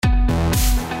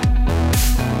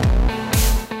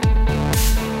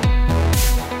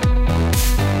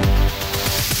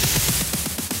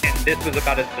this was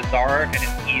about as bizarre and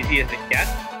as easy as it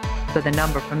gets. So the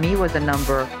number for me was a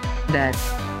number that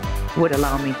would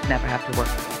allow me to never have to work.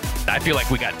 I feel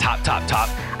like we got top.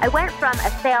 I went from a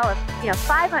sale of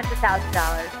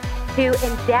 $500,000 to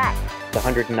in debt.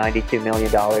 $192 million.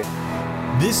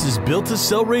 This is Built to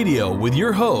Sell Radio with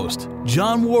your host,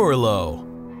 John Warrillow.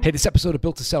 Hey, this episode of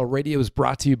Built to Sell Radio is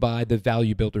brought to you by the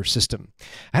Value Builder System.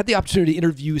 I had the opportunity to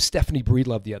interview Stephanie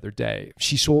Breedlove the other day.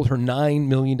 She sold her $9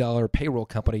 million payroll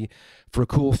company for a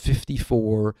cool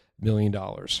 $54 million.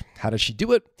 How did she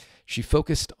do it? She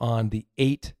focused on the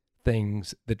 8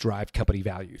 things that drive company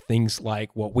value. Things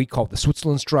like what we call the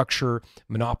Switzerland structure,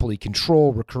 monopoly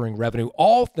control, recurring revenue,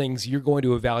 all things you're going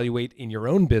to evaluate in your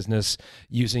own business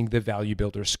using the Value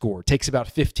Builder score. It takes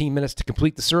about 15 minutes to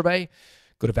complete the survey.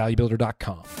 Go to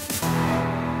valuebuilder.com.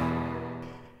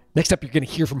 Next up, you're going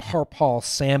to hear from Harpal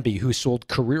Sambhi, who sold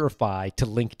Careerify to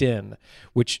LinkedIn,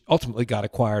 which ultimately got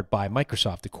acquired by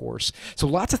Microsoft, of course. So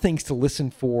lots of things to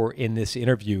listen for in this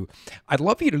interview. I'd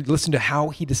love you to listen to how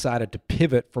he decided to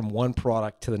pivot from one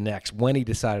product to the next, when he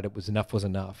decided it was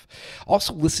enough.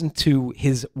 Also listen to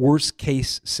his worst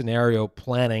case scenario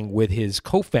planning with his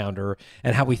co-founder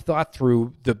and how he thought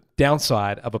through the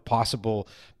downside of a possible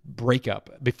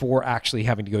breakup before actually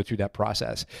having to go through that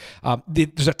process.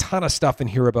 There's a ton of stuff in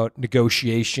here about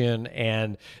negotiation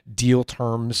and deal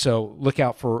terms. So look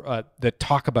out for the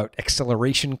talk about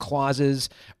acceleration clauses,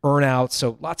 earnouts.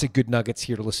 So lots of good nuggets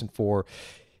here to listen for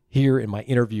here in my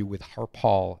interview with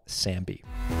Harpal Sambhi.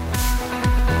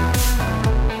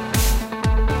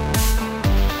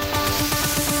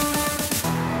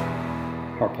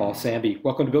 Harpal Sambhi,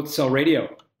 welcome to Built to Sell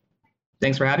Radio.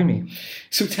 Thanks for having me.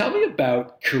 So tell me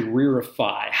about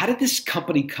Careerify. How did this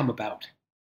company come about?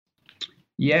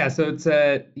 Yeah, so it's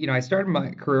I started my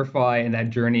Careerify in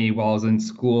that journey while I was in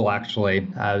school. Actually,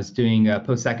 I was doing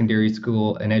post-secondary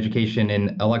school and education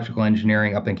in electrical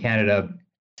engineering up in Canada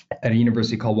at a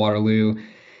university called Waterloo.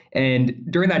 And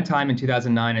during that time in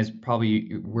 2009, as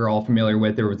probably we're all familiar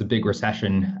with, there was a big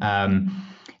recession,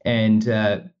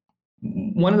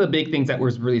 one of the big things that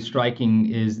was really striking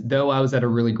is, though I was at a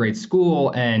really great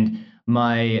school and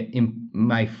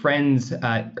my friends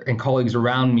and colleagues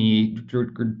around me,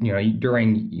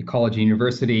 during college and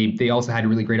university, they also had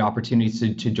really great opportunities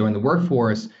to join the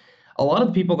workforce. A lot of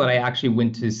the people that I actually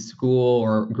went to school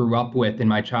or grew up with in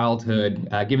my childhood,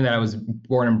 given that I was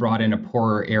born and brought in a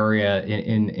poorer area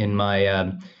in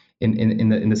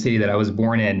the city that I was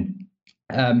born in,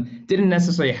 didn't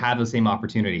necessarily have the same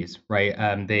opportunities, right?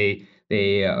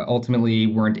 They ultimately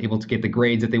weren't able to get the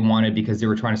grades that they wanted because they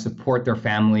were trying to support their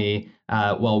family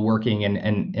while working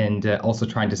and also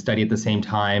trying to study at the same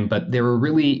time. But they were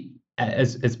really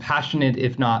as passionate,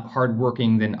 if not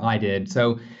hardworking, than I did.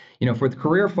 So, for the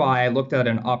Careerify, I looked at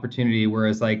an opportunity where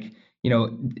it's like,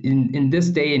 in this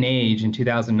day and age, in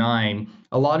 2009,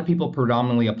 a lot of people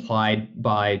predominantly applied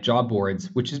by job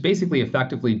boards, which is basically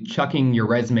effectively chucking your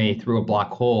resume through a black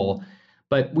hole.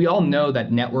 But we all know that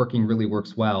networking really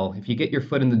works well. If you get your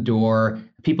foot in the door,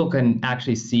 people can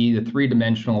actually see the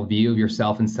 3-dimensional view of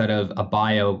yourself instead of a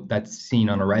bio that's seen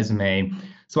on a resume.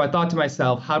 So I thought to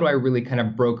myself, how do I really kind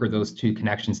of broker those two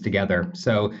connections together?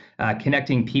 So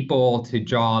connecting people to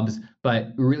jobs,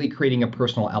 but really creating a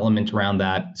personal element around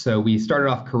that. So we started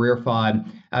off Careerify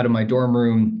out of my dorm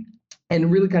room and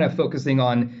really kind of focusing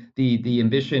on the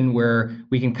ambition where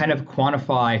we can kind of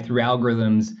quantify through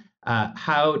algorithms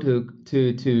how to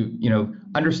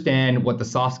understand what the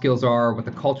soft skills are, what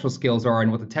the cultural skills are,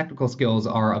 and what the technical skills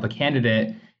are of a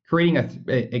candidate, creating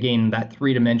that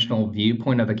 3-dimensional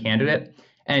viewpoint of a candidate,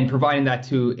 and providing that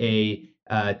to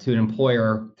an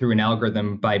employer through an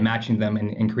algorithm by matching them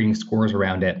and creating scores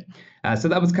around it. So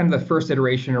that was kind of the first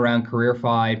iteration around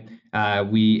Careerify.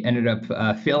 We ended up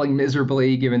failing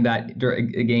miserably, given that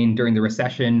during the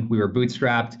recession we were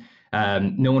bootstrapped.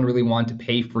 No one really wanted to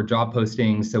pay for job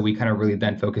postings, so we kind of really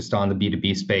then focused on the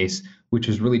B2B space, which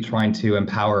was really trying to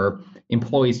empower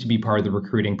employees to be part of the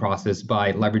recruiting process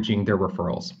by leveraging their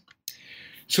referrals.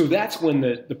 So that's when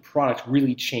the product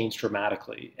really changed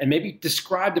dramatically. And maybe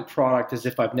describe the product as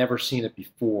if I've never seen it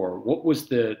before. What was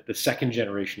the second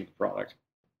generation of the product?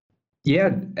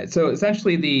 Yeah, so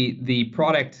essentially the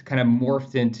product kind of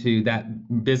morphed into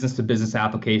that business-to-business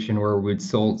application where we would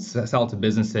sell to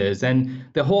businesses. And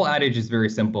the whole adage is very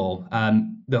simple.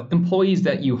 The employees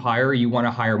that you hire, you want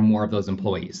to hire more of those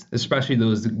employees, especially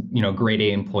those grade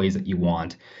A employees that you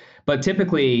want. But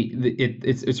typically,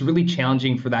 it's really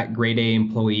challenging for that grade A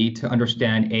employee to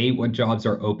understand A, what jobs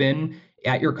are open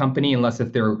at your company, unless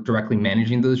if they're directly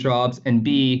managing those jobs, and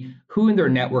B, who in their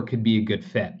network could be a good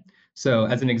fit. So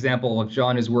as an example, if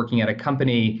John is working at a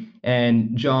company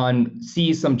and John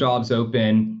sees some jobs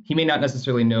open, he may not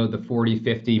necessarily know the 40,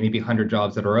 50, maybe 100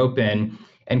 jobs that are open.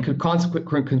 And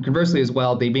conversely as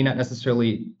well, they may not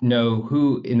necessarily know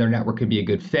who in their network could be a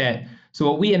good fit. So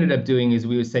what we ended up doing is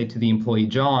we would say to the employee,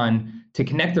 John, to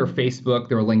connect their Facebook,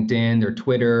 their LinkedIn, their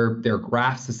Twitter, their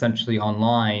graphs essentially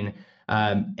online,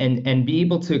 and be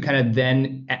able to kind of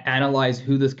then analyze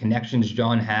who those connections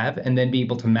John have, and then be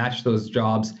able to match those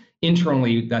jobs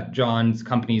internally that John's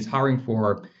company is hiring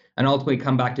for, and ultimately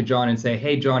come back to John and say,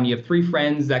 hey, John, you have 3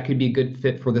 friends that could be a good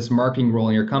fit for this marketing role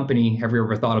in your company. Have you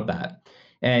ever thought of that?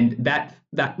 And that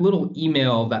little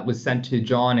email that was sent to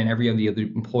John and every other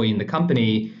employee in the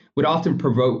company would often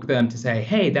provoke them to say,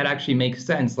 hey, that actually makes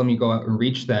sense. Let me go out and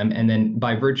reach them. And then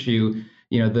by virtue,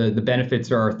 the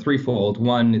benefits are threefold.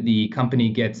 One, the company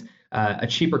gets a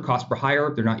cheaper cost per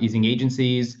hire. They're not using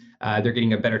agencies. They're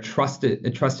getting a better trusted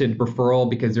referral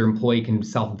because their employee can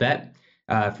self-vet.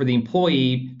 For the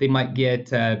employee, they might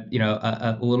get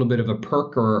a little bit of a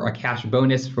perk or a cash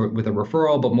bonus with a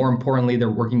referral, but more importantly, they're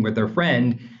working with their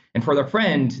friend. And for their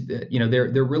friend,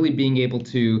 they're really being able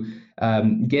to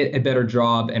get a better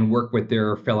job and work with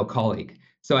their fellow colleague.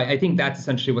 So I think that's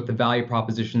essentially what the value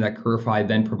proposition that Careerify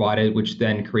then provided, which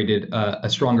then created a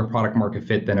stronger product market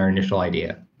fit than our initial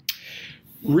idea.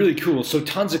 Really cool. So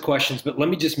tons of questions, but let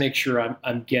me just make sure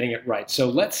I'm getting it right. So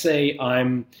let's say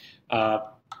I'm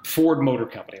Ford Motor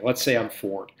Company. Let's say I'm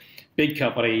Ford, big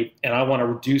company, and I want to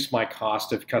reduce my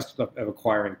cost of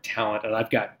acquiring talent, and I've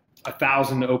got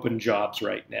 1,000 open jobs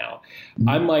right now.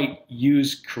 I might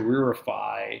use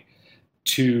Careerify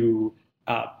to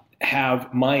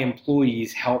have my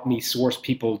employees help me source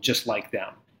people just like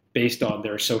them based on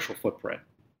their social footprint.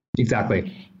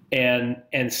 Exactly.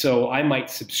 And so I might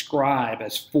subscribe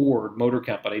as Ford Motor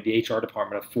Company, the HR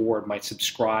department of Ford might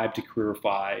subscribe to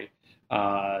Careerify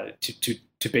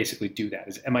to basically do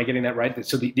that. Am I getting that right?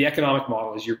 So the economic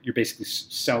model is you're basically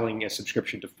selling a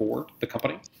subscription to Ford, the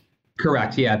company?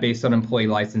 Correct. Yeah, based on employee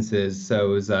licenses.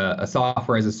 So it was a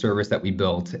software as a service that we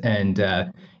built,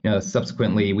 and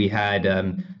subsequently we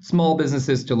had small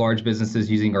businesses to large businesses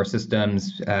using our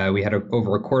systems. We had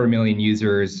over 250,000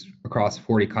 users across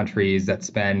 40 countries that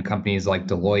span companies like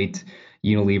Deloitte,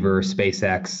 Unilever,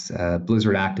 SpaceX,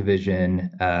 Blizzard,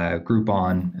 Activision,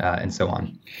 Groupon, and so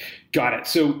on. Got it.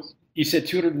 So you said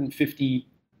 250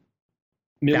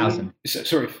 million,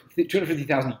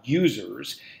 250,000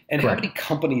 users. And Correct. How many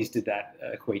companies did that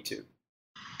equate to?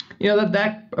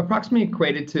 That approximately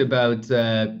equated to about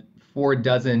 4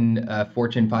 dozen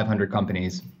Fortune 500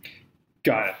 companies.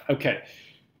 Got it. Okay.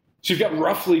 So you've got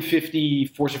roughly 50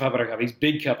 Fortune 500 companies,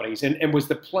 big companies. And was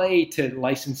the play to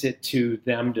license it to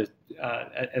them to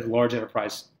as large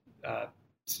enterprise?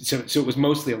 So it was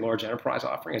mostly a large enterprise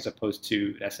offering as opposed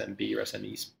to SMB or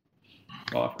SMEs?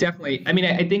 Definitely. I mean,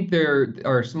 I think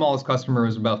our smallest customer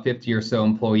is about 50 or so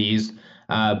employees,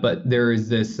 but there is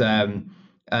this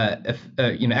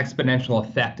exponential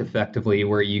effect, effectively,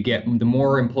 where you get the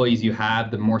more employees you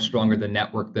have, the more stronger the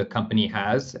network the company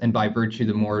has, and by virtue,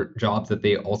 the more jobs that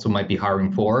they also might be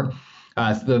hiring for.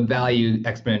 So the value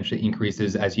exponentially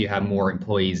increases as you have more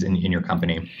employees in your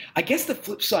company. I guess the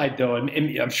flip side, though, and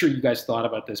I'm sure you guys thought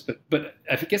about this, but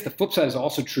I guess the flip side is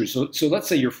also true. So let's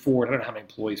say you're Ford. I don't know how many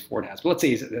employees Ford has, but let's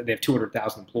say they have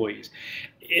 200,000 employees.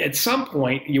 At some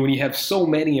point, when you have so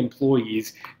many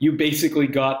employees, you basically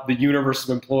got the universe of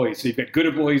employees. So you've got good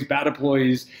employees, bad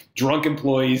employees, drunk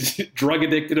employees,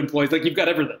 drug-addicted employees. Like you've got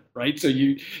everything, right? So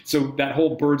that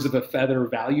whole birds of a feather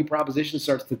value proposition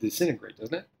starts to disintegrate,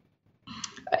 doesn't it?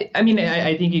 I mean,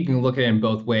 I think you can look at it in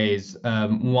both ways.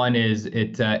 One is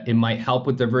it might help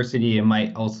with diversity. It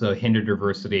might also hinder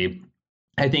diversity.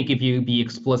 I think if you be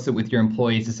explicit with your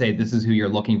employees to say this is who you're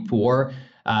looking for,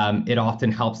 it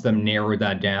often helps them narrow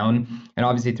that down. And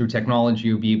obviously through technology,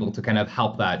 you'll be able to kind of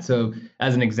help that. So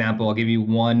as an example, I'll give you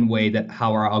one way that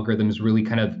how our algorithms really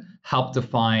kind of help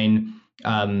define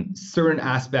certain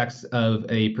aspects of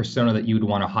a persona that you would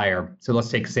want to hire. So let's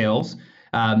take sales.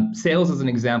 Sales as an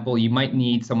example, you might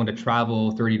need someone to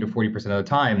travel 30 to 40% of the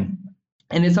time.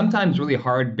 And it's sometimes really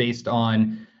hard based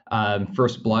on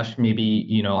first blush,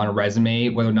 maybe, on a resume,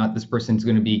 whether or not this person's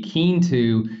going to be keen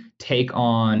to take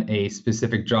on a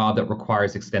specific job that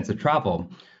requires extensive travel.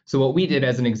 So what we did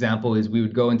as an example is we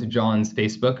would go into John's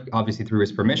Facebook, obviously through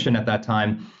his permission at that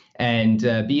time, and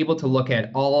be able to look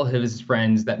at all of his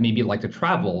friends that maybe like to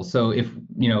travel. So if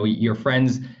your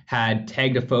friends had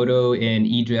tagged a photo in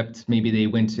Egypt, maybe they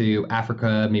went to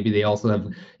Africa, maybe they also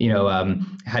have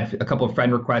had a couple of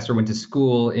friend requests or went to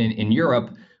school in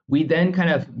Europe, we then kind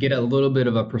of get a little bit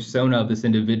of a persona of this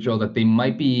individual that they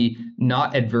might be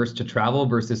not adverse to travel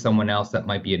versus someone else that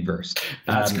might be adverse.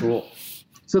 That's cool.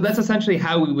 So that's essentially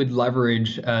how we would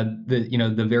leverage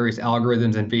the various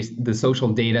algorithms and the social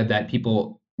data that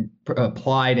people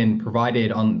applied and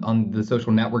provided on the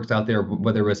social networks out there,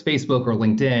 whether it was Facebook or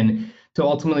LinkedIn, to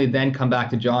ultimately then come back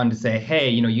to John to say, hey,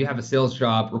 you have a sales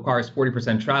job, requires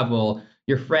 40% travel.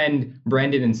 Your friend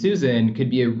Brandon and Susan could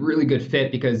be a really good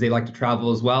fit because they like to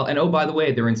travel as well. And oh, by the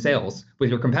way, they're in sales with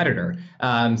your competitor.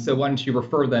 So why don't you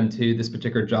refer them to this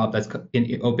particular job that's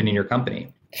open in your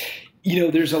company?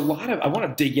 There's a lot of, I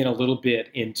want to dig in a little bit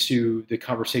into the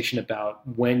conversation about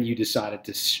when you decided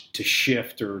to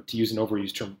shift, or to use an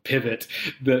overused term, pivot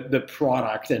the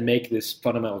product and make this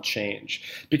fundamental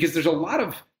change. Because there's a lot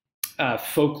of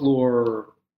folklore,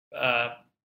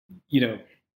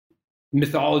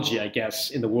 mythology, I guess,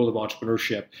 in the world of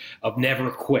entrepreneurship of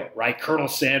never quit, right? Colonel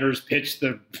Sanders pitched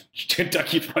the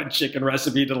Kentucky Fried Chicken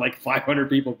recipe to like 500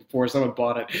 people before someone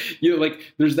bought it.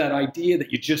 There's that idea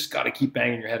that you just got to keep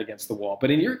banging your head against the wall.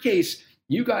 But in your case,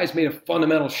 you guys made a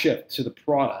fundamental shift to the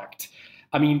product.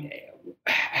 I mean,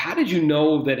 how did you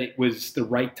know that it was the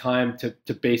right time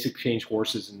to basically change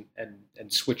horses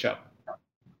and switch up?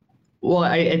 Well,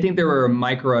 I think there were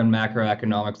micro and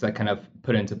macroeconomics that kind of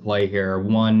put into play here.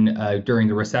 One, during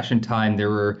the recession time,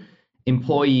 there were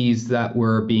employees that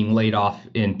were being laid off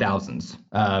in thousands.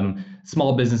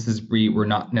 Small businesses were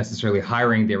not necessarily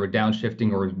hiring, they were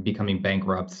downshifting or becoming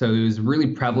bankrupt. So it was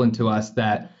really prevalent to us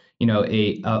that,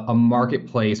 a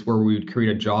marketplace where we would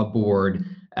create a job board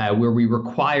where we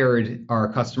required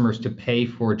our customers to pay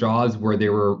for jobs where they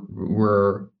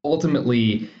were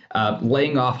ultimately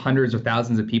laying off hundreds or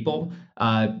thousands of people.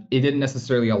 It didn't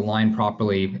necessarily align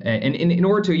properly. And in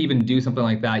order to even do something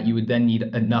like that, you would then need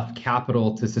enough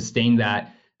capital to sustain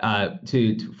that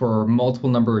for multiple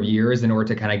number of years in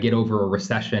order to kind of get over a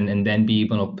recession and then be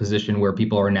in a position where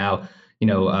people are now,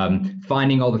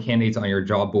 finding all the candidates on your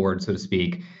job board, so to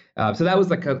speak. So that was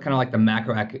kind of like the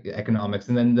macroeconomics.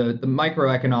 And then the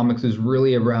microeconomics is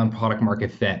really around product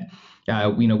market fit.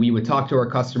 We would talk to our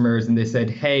customers and they said,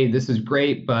 hey, this is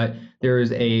great, but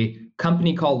there's a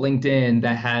company called LinkedIn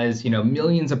that has,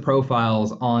 millions of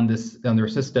profiles on their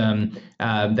system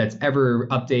that's ever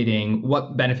updating.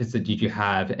 What benefits did you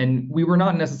have? And we were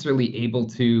not necessarily able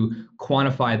to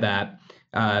quantify that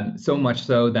so much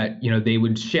so that, they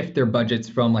would shift their budgets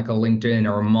from like a LinkedIn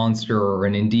or a Monster or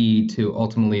an Indeed to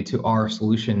ultimately to our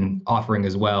solution offering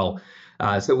as well.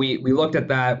 So we looked at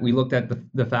that. We looked at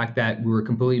the fact that we were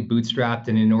completely bootstrapped,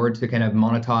 and in order to kind of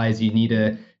monetize, you need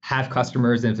to have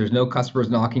customers. And if there's no customers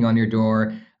knocking on your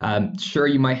door, sure,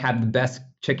 you might have the best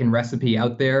chicken recipe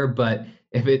out there, but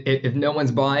if no one's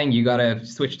buying, you got to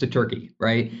switch to turkey,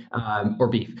 right? Or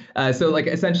beef. So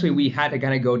essentially we had to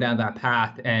kind of go down that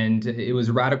path, and it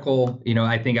was radical.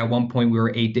 I think at one point we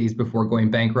were 8 days before going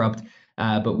bankrupt.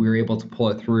 But we were able to pull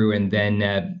it through and then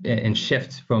and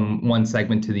shift from one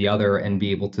segment to the other and be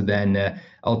able to then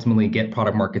ultimately get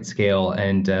product market scale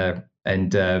and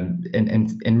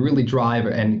really drive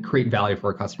and create value for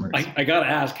our customers. I got to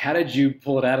ask, how did you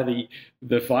pull it out of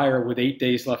the fire with 8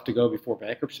 days left to go before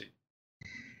bankruptcy?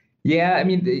 Yeah, I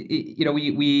mean,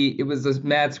 it was a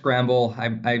mad scramble.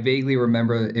 I vaguely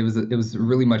remember it was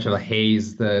really much of a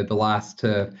haze the last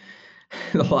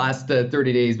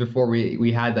 30 days before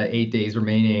we had that 8 days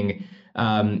remaining.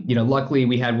 Luckily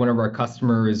we had one of our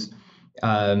customers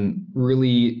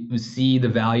really see the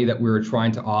value that we were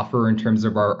trying to offer in terms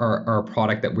of our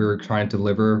product that we were trying to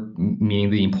deliver, meaning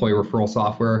the employee referral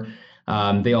software.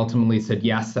 They ultimately said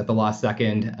yes at the last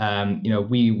second.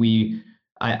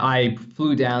 I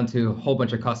flew down to a whole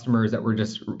bunch of customers that were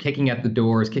just kicking at the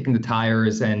doors, kicking the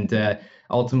tires, and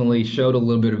ultimately showed a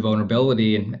little bit of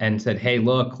vulnerability and said, hey,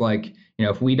 look,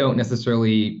 if we don't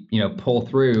necessarily, pull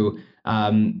through,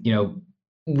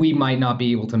 we might not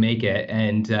be able to make it.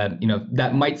 And,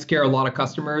 that might scare a lot of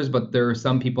customers, but there are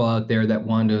some people out there that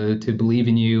want to believe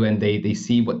in you, and they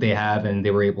see what they have and they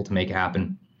were able to make it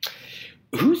happen.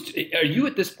 Are you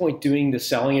at this point doing the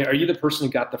selling? Are you the person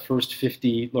who got the first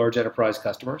 50 large enterprise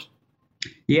customers?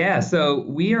 Yeah, so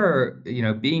we are,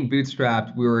 being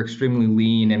bootstrapped, we were extremely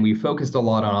lean and we focused a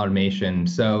lot on automation.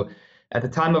 So at the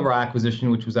time of our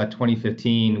acquisition, which was at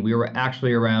 2015, we were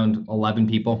actually around 11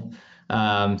 people.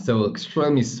 So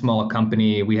extremely small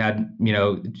company. We had,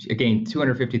 again,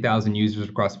 250,000 users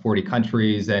across 40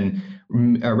 countries and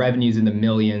revenues in the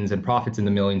millions and profits in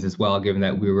the millions as well, given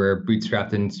that we were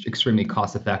bootstrapped and extremely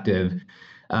cost effective.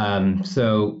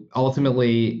 So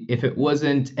ultimately, if it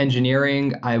wasn't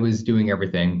engineering, I was doing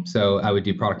everything. So I would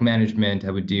do product management,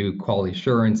 I would do quality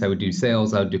assurance, I would do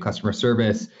sales, I would do customer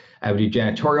service. I would do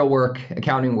janitorial work,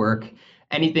 accounting work,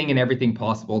 anything and everything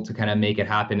possible to kind of make it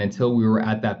happen until we were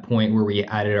at that point where we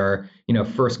added our,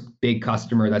 first big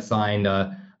customer that signed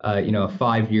a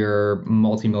 5-year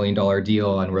multi-million-dollar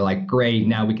deal. And we're like, great,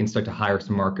 now we can start to hire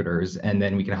some marketers, and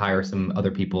then we can hire some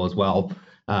other people as well.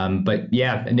 But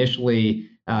yeah, initially,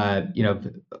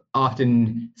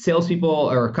 often salespeople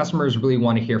or customers really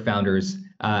want to hear founders,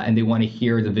 and they want to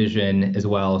hear the vision as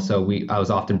well. So I was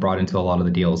often brought into a lot of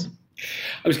the deals.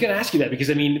 I was going to ask you that because,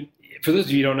 I mean, for those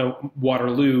of you who don't know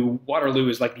Waterloo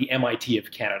is like the MIT of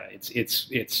Canada.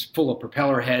 It's full of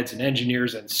propeller heads and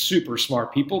engineers and super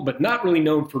smart people, but not really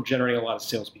known for generating a lot of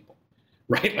salespeople,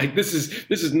 right? Like this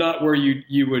is not where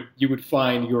you would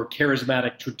find your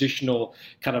charismatic, traditional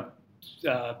kind of,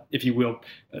 if you will,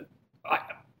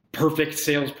 perfect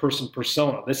salesperson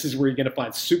persona. This is where you're going to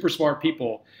find super smart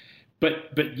people.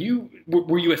 But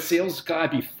were you a sales guy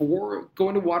before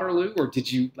going to Waterloo, or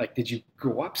did you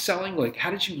grow up selling? Like,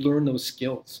 how did you learn those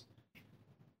skills?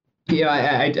 Yeah,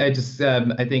 I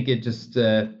think it just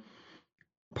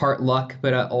part luck,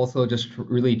 but also just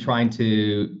really trying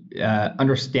to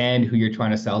understand who you're trying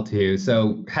to sell to.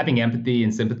 So having empathy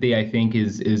and sympathy, I think,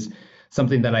 is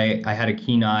something that I had a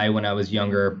keen eye when I was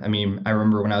younger. I mean, I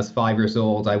remember when I was 5 years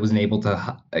old, I wasn't able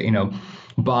to,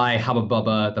 buy Hubba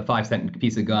Bubba, the 5-cent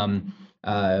piece of gum.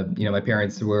 My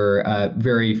parents were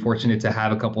very fortunate to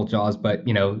have a couple of jobs, but,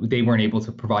 they weren't able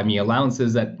to provide me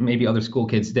allowances that maybe other school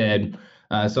kids did.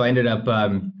 So I ended up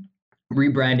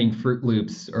rebranding Fruit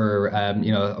Loops or,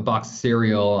 a box of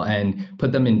cereal and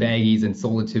put them in baggies and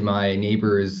sold it to my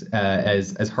neighbors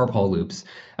as Harpaw Loops.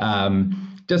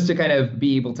 Just to kind of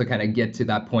be able to kind of get to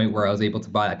that point where I was able to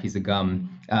buy that piece of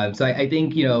gum. So I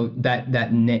think, that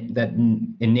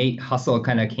innate hustle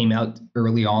kind of came out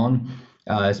early on,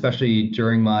 especially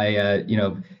during my,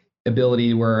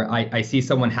 ability where I see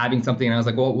someone having something and I was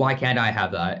like, well, why can't I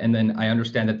have that? And then I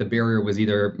understand that the barrier was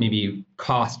either maybe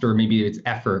cost or maybe it's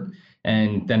effort.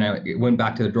 And then I went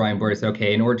back to the drawing board and said,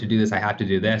 okay, in order to do this, I have to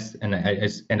do this. And I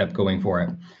just end up going for it.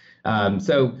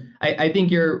 So I think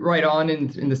you're right on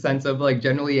in the sense of, like,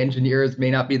 generally engineers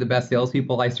may not be the best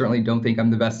salespeople. I certainly don't think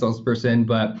I'm the best salesperson,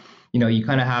 but you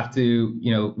kind of have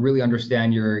to really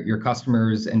understand your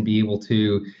customers and be able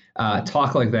to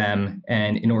talk like them.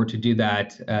 And in order to do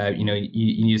that, you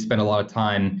need to spend a lot of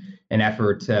time and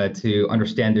effort to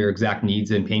understand their exact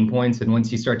needs and pain points. And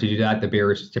once you start to do that, the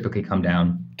barriers typically come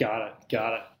down. Got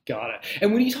it.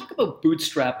 And when you talk about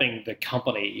bootstrapping the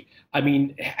company, I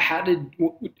mean,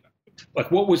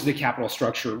 what was the capital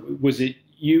structure? Was it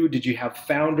you? Did you have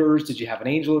founders? Did you have an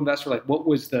angel investor? Like,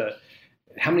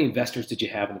 how many investors did you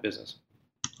have in the business?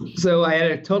 So I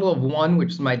had a total of one, which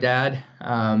is my dad.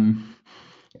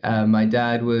 My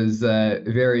dad was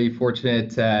very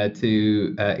fortunate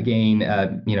to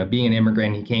again, being an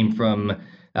immigrant. He came from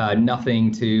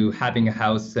nothing to having a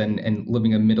house and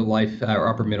living a middle life or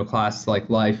upper middle class like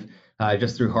life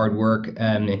just through hard work.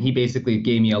 And he basically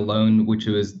gave me a loan, which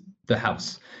was the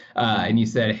house. And he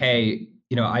said, hey,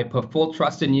 I put full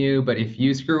trust in you, but if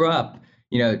you screw up,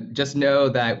 just know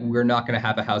that we're not going to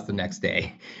have a house the next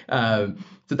day.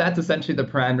 So that's essentially the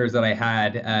parameters that I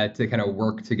had to kind of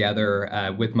work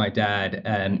together with my dad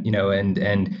and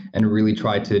really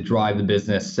try to drive the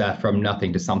business from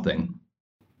nothing to something.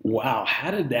 Wow.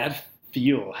 How did that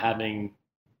feel, having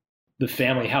the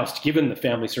family house, given the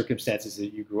family circumstances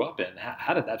that you grew up in?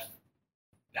 How did that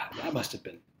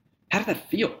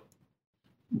feel?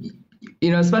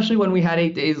 Especially when we had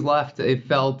 8 days left, it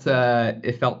felt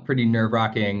pretty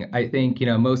nerve-wracking. I think,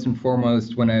 most and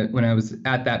foremost, when I was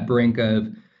at that brink of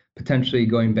potentially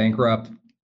going bankrupt,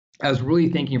 I was really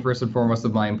thinking first and foremost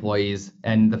of my employees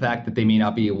and the fact that they may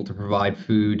not be able to provide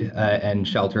food and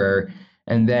shelter.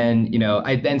 And then,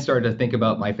 I then started to think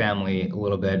about my family a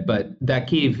little bit, but that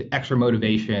gave extra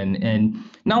motivation. And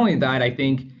not only that, I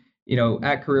think,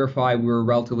 at CareerFi, we were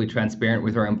relatively transparent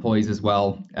with our employees as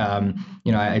well.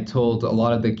 I told a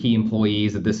lot of the key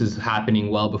employees that this is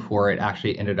happening well before it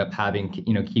actually ended up having,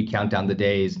 key count down the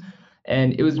days.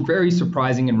 And it was very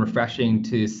surprising and refreshing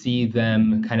to see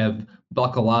them kind of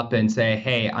buckle up and say,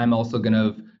 hey, I'm also going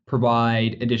to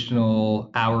provide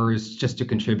additional hours just to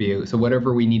contribute. So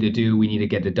whatever we need to do, we need to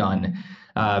get it done.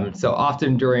 So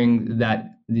often during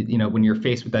that, when you're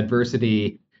faced with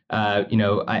adversity,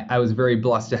 I was very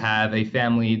blessed to have a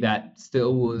family that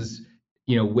still was,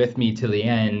 with me to the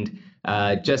end,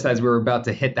 just as we were about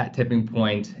to hit that tipping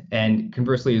point. And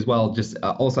conversely as well, just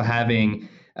also having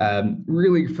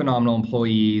really phenomenal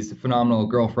employees, phenomenal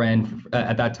girlfriend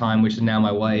at that time, which is now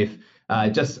my wife,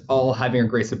 just all having a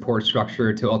great support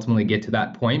structure to ultimately get to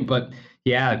that point. But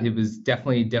yeah, it was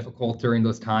definitely difficult during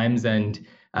those times. And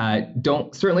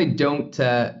Don't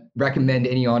recommend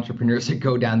any entrepreneurs to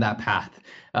go down that path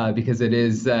because it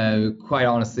is quite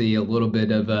honestly a little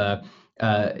bit of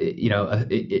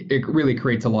it really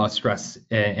creates a lot of stress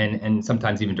and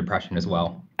sometimes even depression as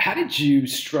well. How did you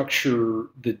structure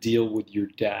the deal with your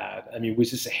dad? I mean,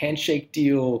 was this a handshake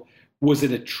deal? Was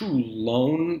it a true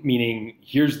loan, meaning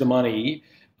here's the money,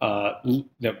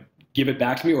 give it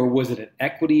back to me, or was it an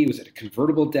equity? Was it a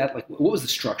convertible debt? Like, what was the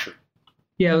structure?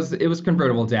 Yeah, it was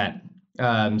convertible debt.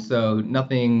 So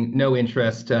no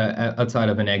interest outside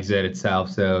of an exit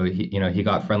itself. So he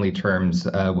got friendly terms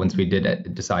once we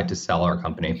did decide to sell our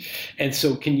company. And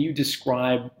so, can you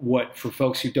describe what, for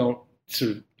folks who don't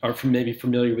sort of are maybe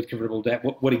familiar with convertible debt,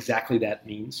 what exactly that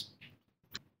means?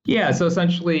 Yeah, so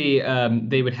essentially,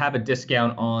 they would have a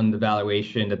discount on the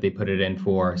valuation that they put it in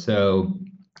for. So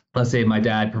let's say my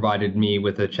dad provided me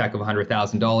with a check of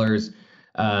 $100,000.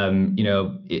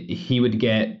 He would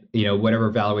get,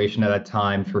 whatever valuation at that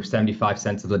time for 75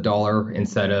 cents of the dollar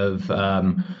instead of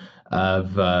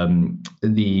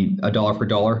the a dollar for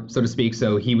dollar, so to speak.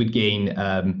 So he would gain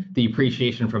the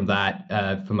appreciation from that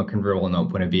from a convertible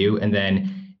note point of view. And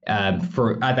then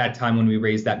at that time when we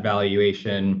raised that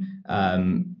valuation,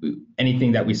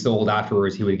 anything that we sold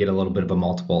afterwards, he would get a little bit of a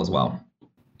multiple as well.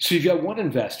 So you've got one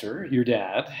investor, your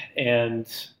dad, and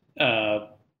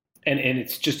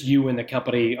it's just you and the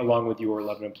company along with your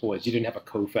 11 employees. You didn't have a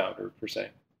co-founder per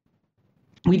se.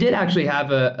 We did actually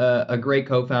have a great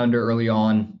co-founder early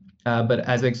on, but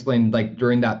as I explained, like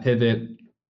during that pivot,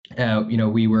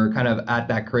 we were kind of at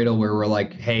that cradle where we're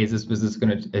like, hey, is this business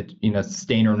going to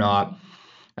sustain or not?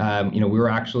 We were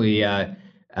actually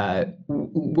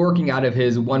working out of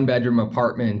his one-bedroom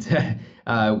apartment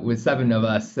with 7 of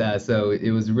us, so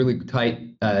it was really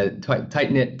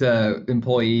tight-knit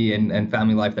employee and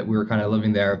family life that we were kind of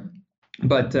living there.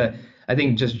 But I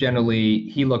think just generally,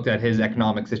 he looked at his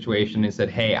economic situation and said,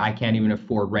 hey, I can't even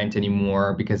afford rent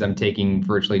anymore because I'm taking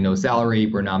virtually no salary.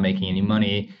 We're not making any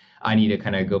money. I need to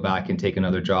kind of go back and take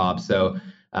another job. So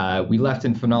we left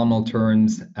in phenomenal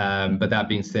terms. But that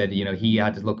being said, he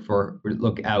had to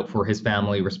look out for his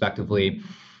family respectively.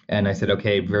 And I said,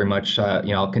 okay, very much,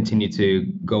 I'll continue to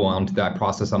go on to that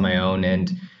process on my own.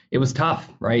 And it was tough,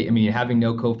 right? I mean, having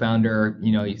no co-founder,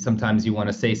 sometimes you want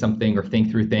to say something or think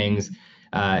through things,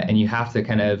 and you have to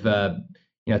kind of,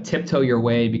 tiptoe your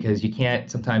way because you can't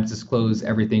sometimes disclose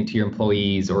everything to your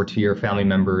employees or to your family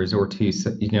members or to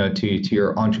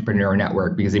your entrepreneur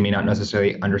network because they may not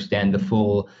necessarily understand the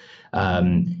full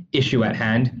issue at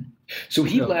hand. So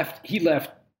he left,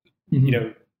 mm-hmm.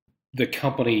 The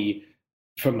company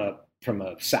from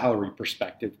a salary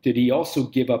perspective. Did he also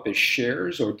give up his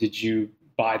shares, or did you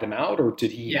buy them out, or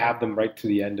did he have them right to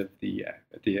the end of the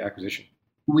acquisition?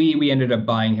 We ended up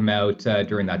buying him out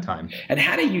during that time. And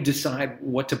how do you decide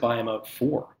what to buy him out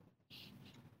for?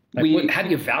 How do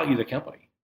you value the company?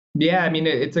 Yeah, I mean,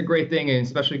 it's a great thing, and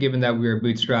especially given that we were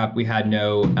bootstrapped, we had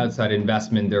no outside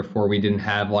investment. Therefore, we didn't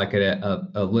have like a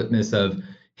litmus of,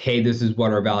 hey, this is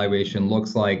what our valuation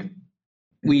looks like.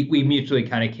 We mutually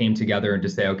kind of came together and to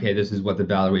say, okay, this is what the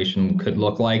valuation could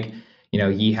look like.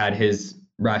 He had his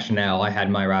rationale, I had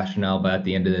my rationale, but at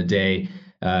the end of the day,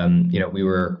 we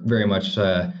were very much,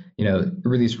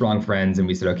 really strong friends, and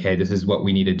we said, okay, this is what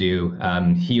we need to do.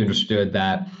 He understood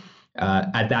that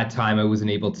at that time I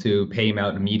wasn't able to pay him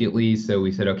out immediately, so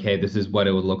we said, okay, this is what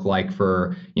it would look like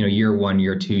for year 1,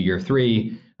 year 2, year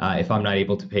 3. If I'm not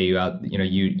able to pay you out,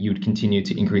 you'd continue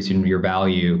to increase your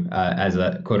value as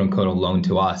a quote unquote a loan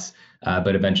to us.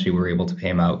 But eventually we were able to pay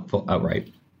him out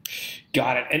outright.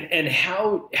 Got it. And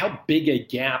how big a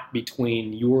gap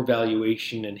between your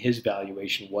valuation and his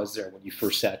valuation was there when you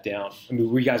first sat down? I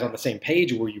mean, were you guys on the same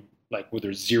page, or were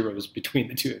there zeros between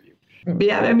the two of you?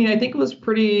 Yeah, I mean, I think it was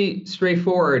pretty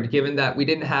straightforward given that we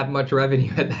didn't have much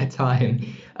revenue at that time.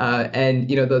 And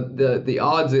the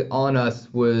odds on us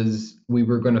was we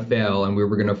were going to fail and we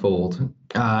were going to fold.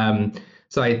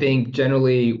 So I think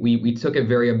generally we took it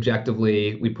very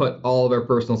objectively. We put all of our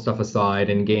personal stuff aside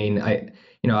and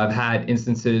I've had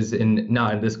instances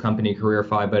not in this company,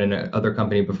 Careerify, but in another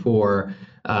company before,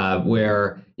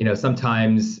 where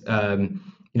sometimes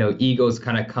egos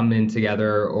kind of come in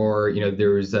together, or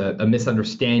there's a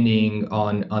misunderstanding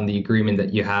on the agreement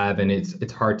that you have, and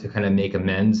it's hard to kind of make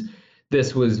amends.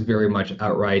 This was very much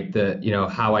outright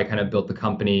how I kind of built the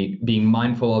company, being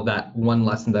mindful of that one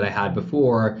lesson that I had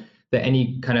before, that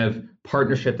any kind of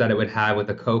partnership that I would have with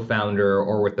a co-founder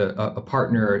or with a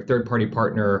partner, third-party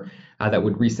partner that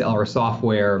would resell our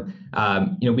software,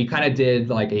 we kind of did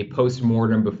like a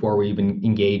post-mortem before we even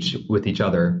engaged with each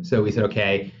other. So we said,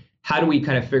 okay, how do we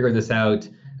kind of figure this out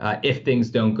if things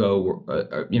don't go,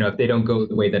 if they don't go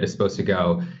the way that it's supposed to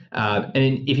go.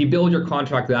 And if you build your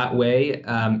contract that way,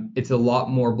 it's a lot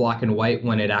more black and white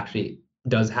when it actually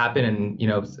does happen. And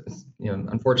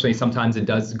unfortunately, sometimes it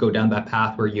does go down that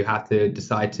path where you have to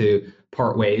decide to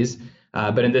part ways.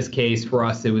 But in this case, for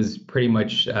us, it was pretty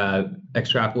much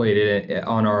extrapolated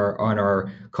on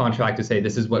our contract to say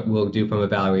this is what we'll do from a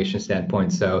valuation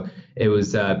standpoint. So it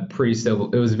was pretty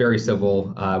civil. It was very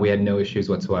civil. We had no issues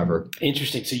whatsoever.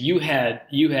 Interesting. So you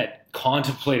had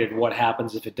contemplated what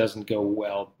happens if it doesn't go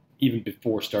well even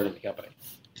before starting the company.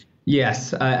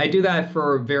 Yes, I do that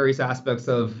for various aspects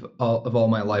of all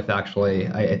my life. Actually,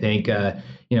 I think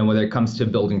whether it comes to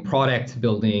building product,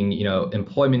 building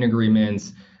employment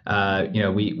agreements.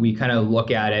 We kind of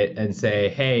look at it and say,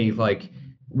 hey, like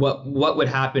what would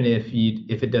happen if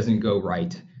it doesn't go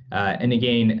right? And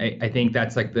again, I think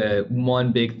that's like the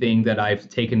one big thing that I've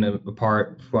taken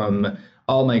apart from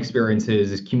all my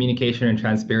experiences is communication and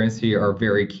transparency are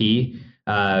very key.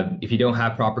 If you don't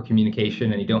have proper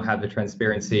communication and you don't have the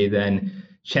transparency, then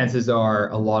chances are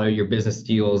a lot of your business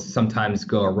deals sometimes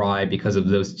go awry because of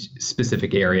those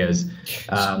specific areas.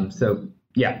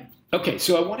 Yeah. Okay,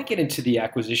 so I want to get into the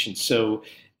acquisition. So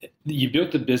you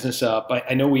built the business up.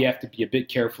 I know we have to be a bit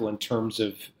careful in terms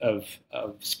of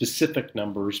specific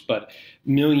numbers, but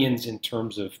millions in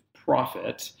terms of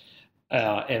profit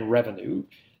and revenue.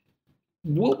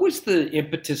 What was the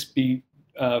impetus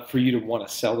for you to want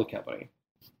to sell the company?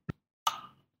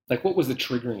 Like, what was the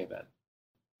triggering event?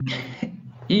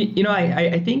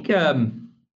 I think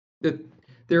that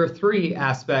there are three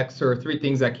aspects or three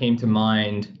things that came to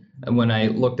mind when I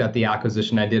looked at the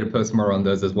acquisition. I did a post more on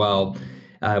those as well.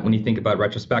 When you think about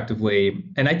retrospectively,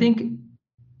 and I think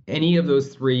any of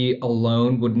those three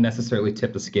alone wouldn't necessarily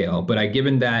tip the scale. But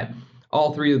given that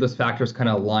all three of those factors kind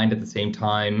of aligned at the same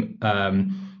time,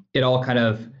 it all kind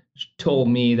of told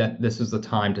me that this was the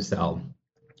time to sell.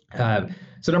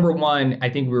 So number one, I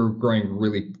think we were growing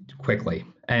really quickly,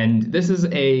 and this is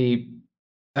a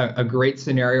great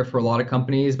scenario for a lot of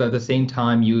companies. But at the same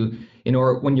time,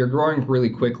 when you're growing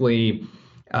really quickly,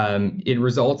 it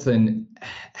results in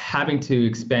having to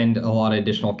expend a lot of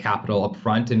additional capital up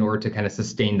front in order to kind of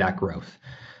sustain that growth.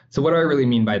 So what do I really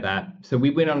mean by that? So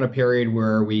we went on a period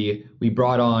where we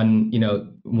brought on,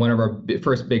 one of our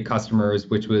first big customers,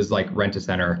 which was like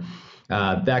Rent-A-Center.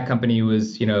 That company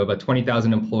was, about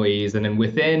 20,000 employees. And then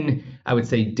within, I would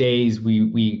say, days,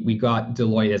 we got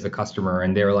Deloitte as a customer.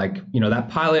 And they were like, that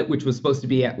pilot, which was supposed to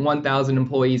be at 1,000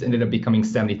 employees, ended up becoming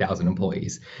 70,000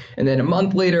 employees. And then a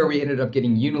month later, we ended up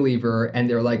getting Unilever. And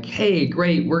they're like, hey,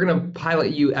 great, we're going to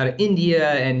pilot you out of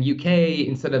India and UK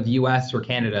instead of US or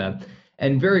Canada.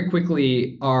 And very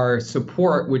quickly, our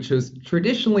support, which was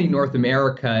traditionally North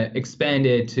America,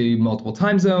 expanded to multiple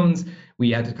time zones.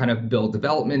 We had to kind of build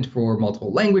development for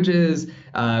multiple languages.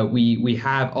 We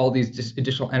have all these just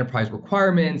additional enterprise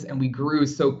requirements, and we grew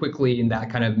so quickly in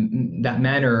that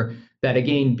manner that,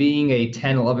 again, being a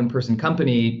 10, 11 person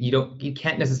company, you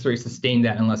can't necessarily sustain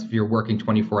that unless you're working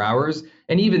 24 hours.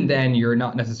 And even then, you're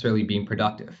not necessarily being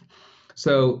productive.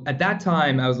 So at that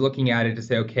time, I was looking at it to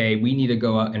say, okay, we need to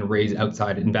go out and raise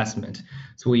outside investment.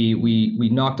 So we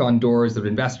knocked on doors of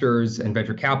investors and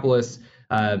venture capitalists.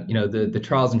 The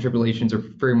trials and tribulations are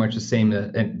very much the same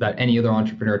that any other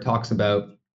entrepreneur talks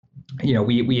about.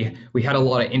 We had a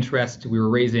lot of interest. We were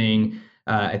raising,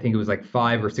 I think it was like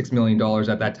 $5 or $6 million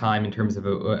at that time in terms of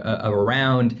a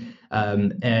round.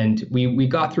 And we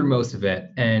got through most of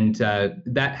it. And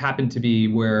that happened to be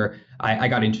where I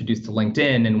got introduced to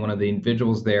LinkedIn, and one of the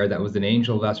individuals there that was an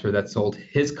angel investor that sold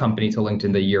his company to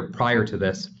LinkedIn the year prior to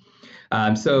this.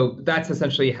 So that's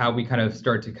essentially how we kind of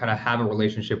start to kind of have a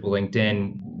relationship with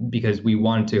LinkedIn, because we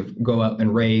wanted to go out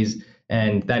and raise,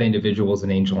 and that individual was an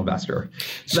angel investor.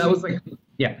 So that was like,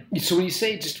 yeah. So when you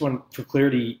say, just for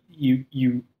clarity,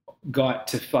 you got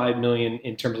to 5 million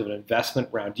in terms of an investment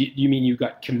round, do you mean you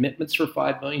got commitments for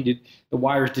 5 million? The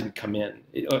wires didn't come in?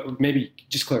 Maybe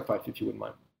just clarify if you wouldn't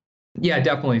mind. Yeah,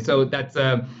 definitely. So that's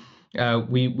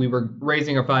we were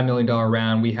raising a $5 million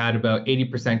round. We had about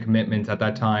 80% commitments at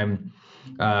that time.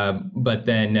 But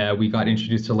then we got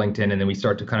introduced to LinkedIn, and then we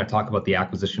started to kind of talk about the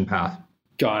acquisition path.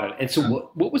 Got it. And so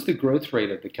what was the growth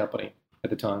rate of the company at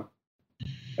the time,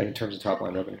 like in terms of top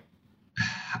line revenue?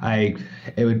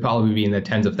 It would probably be in the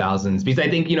tens of thousands, because I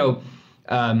think,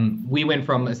 we went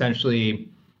from essentially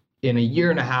in a year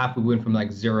and a half, we went from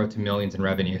like 0 to millions in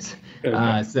revenues.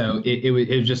 Okay. So it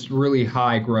was just really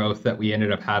high growth that we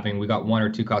ended up having. We got 1 or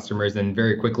 2 customers, and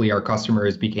very quickly our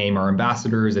customers became our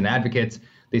ambassadors and advocates.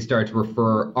 They started to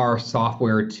refer our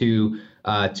software to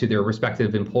their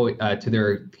respective to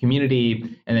their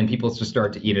community, and then people just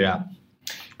started to eat it up.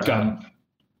 Got it.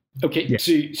 Okay, Yeah.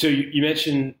 so you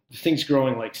mentioned things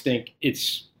growing like stink.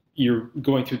 You're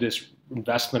going through this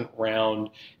investment round.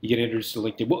 You get introduced to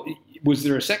LinkedIn. Well, was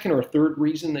there a second or a third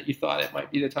reason that you thought it might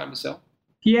be the time to sell?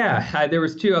 Yeah, there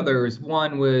was two others.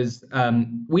 One was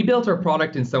we built our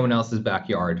product in someone else's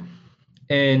backyard,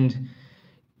 and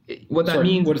what that Sorry,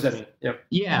 means. what does that mean? Yep.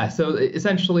 Yeah, so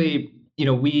essentially,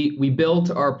 we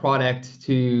built our product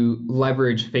to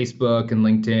leverage Facebook and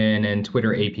LinkedIn and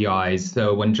Twitter APIs.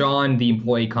 So when John, the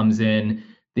employee, comes in,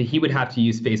 he would have to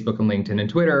use Facebook and LinkedIn and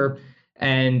Twitter.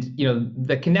 And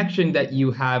the connection that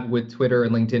you have with Twitter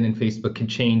and LinkedIn and Facebook could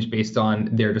change based on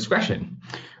their discretion,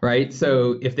 right?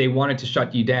 So if they wanted to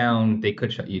shut you down, they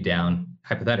could shut you down,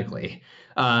 hypothetically.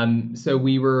 So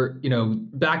we were,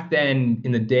 back then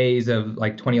in the days of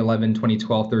like 2011,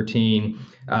 2012, 13,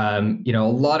 a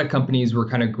lot of companies were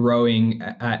kind of growing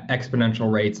at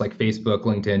exponential rates like Facebook,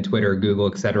 LinkedIn, Twitter, Google,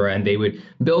 et cetera. And they would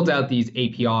build out these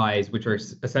APIs, which are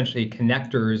essentially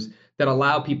connectors that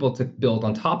allow people to build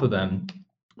on top of them.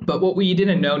 But what we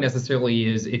didn't know necessarily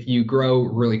is if you grow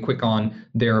really quick on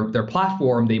their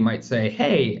platform, they might say,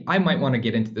 hey, I might want to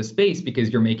get into this space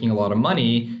because you're making a lot of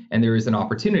money and there is an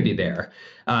opportunity there.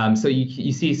 So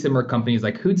you see similar companies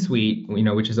like Hootsuite,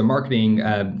 which is a marketing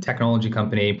technology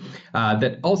company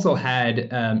that also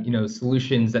had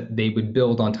solutions that they would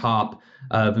build on top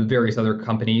of various other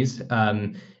companies.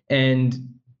 And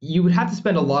you would have to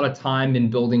spend a lot of time in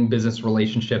building business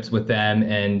relationships with them,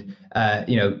 and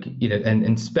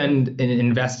and spend and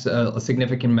invest a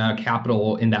significant amount of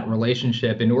capital in that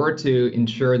relationship in order to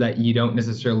ensure that you don't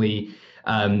necessarily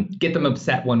get them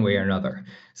upset one way or another.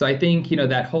 So I think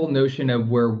that whole notion of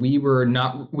where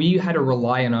we had to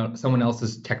rely on someone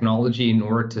else's technology in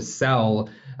order to sell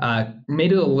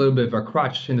made it a little bit of a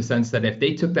crutch, in the sense that if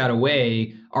they took that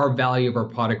away, our value of our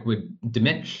product would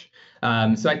diminish.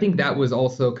 So I think that was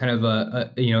also kind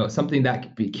of something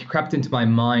that crept into my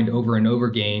mind over and over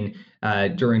again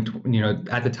during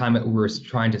at the time that we were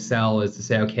trying to sell, is to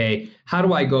say, okay, how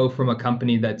do I go from a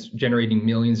company that's generating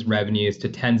millions in revenues to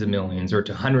tens of millions or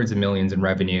to hundreds of millions in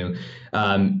revenue?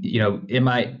 Can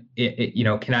I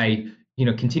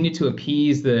continue to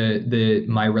appease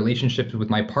my relationships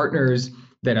with my partners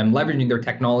that I'm leveraging their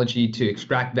technology to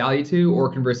extract value to,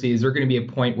 or conversely, is there going to be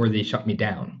a point where they shut me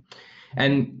down?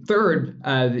 And third,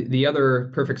 the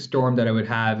other perfect storm that I would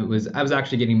have was I was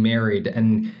actually getting married,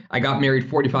 and I got married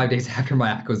 45 days after my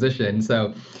acquisition.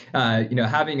 So,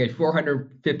 having a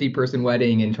 450 person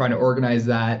wedding and trying to organize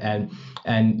that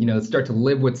and start to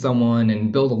live with someone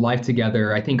and build a life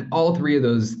together, I think all three of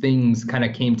those things kind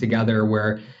of came together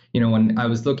where, when I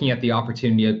was looking at the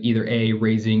opportunity of either A,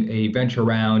 raising a venture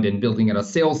round and building out a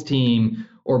sales team,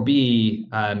 or B,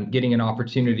 getting an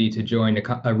opportunity to join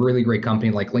a really great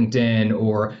company like LinkedIn,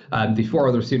 or the four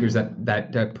other suitors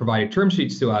that provided term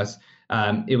sheets to us,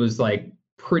 it was like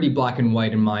pretty black and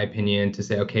white, in my opinion, to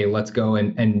say, okay, let's go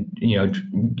and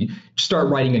start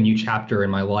writing a new chapter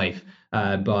in my life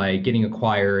by getting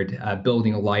acquired,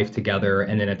 building a life together,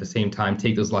 and then at the same time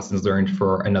take those lessons learned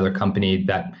for another company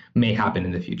that may happen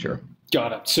in the future.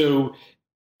 Got it. So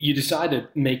you decide to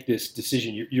make this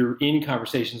decision. You're in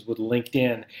conversations with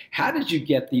LinkedIn. How did you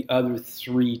get the other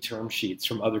three term sheets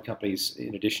from other companies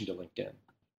in addition to LinkedIn?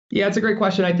 Yeah, it's a great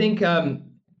question. I think,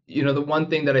 the one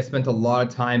thing that I spent a lot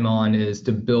of time on is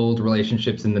to build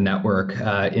relationships in the network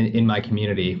in my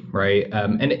community, right?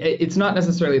 And it's not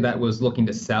necessarily that was looking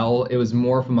to sell. It was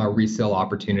more from a resale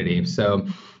opportunity. So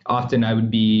often I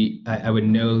would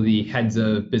know the heads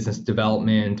of business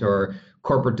development or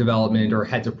corporate development or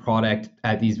heads of product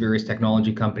at these various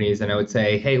technology companies. And I would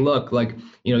say, hey, look,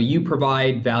 you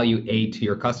provide value A to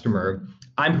your customer.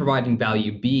 I'm providing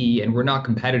value B, and we're not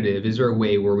competitive. Is there a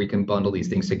way where we can bundle these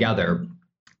things together?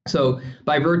 So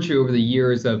by virtue over the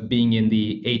years of being in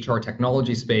the HR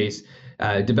technology space,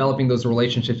 developing those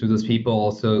relationships with those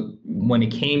people. So when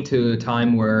it came to a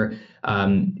time where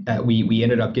we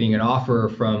ended up getting an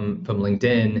offer from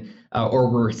LinkedIn, or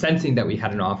we're sensing that we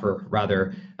had an offer,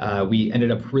 rather, we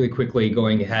ended up really quickly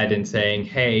going ahead and saying,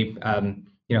 hey,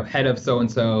 head of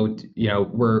so-and-so,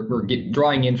 we're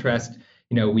drawing interest.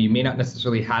 We may not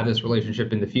necessarily have this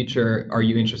relationship in the future. Are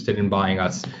you interested in buying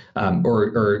us,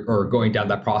 or going down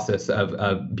that process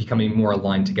of becoming more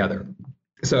aligned together?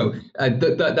 So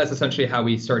that's essentially how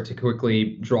we start to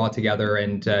quickly draw together.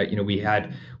 And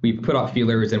we put out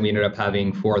feelers, and we ended up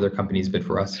having four other companies bid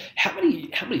for us. How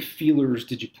many feelers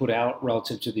did you put out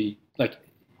relative to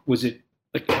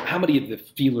how many of the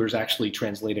feelers actually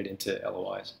translated into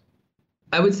LOIs?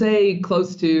 I would say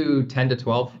close to 10 to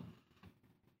 12.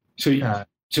 So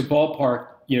ballpark,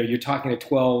 you're talking to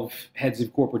 12 heads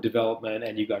of corporate development,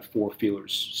 and you got four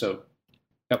feelers. So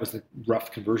that was the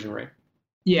rough conversion rate.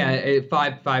 Yeah,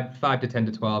 5 to 10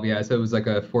 to 12. Yeah, so it was like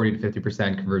a 40 to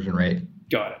 50% conversion rate.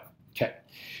 Got it. Okay.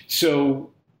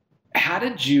 So how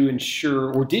did you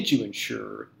ensure, or did you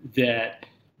ensure that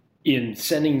in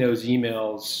sending those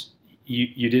emails,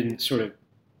 you didn't sort of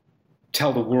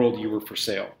tell the world you were for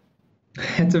sale?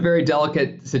 It's a very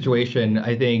delicate situation.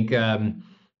 I think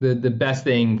the best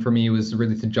thing for me was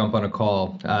really to jump on a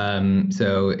call.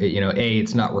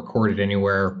 It's not recorded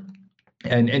anywhere.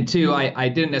 And two, I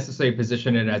didn't necessarily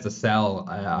position it as a sell.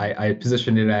 I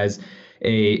positioned it as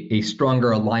a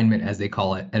stronger alignment, as they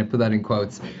call it, and I put that in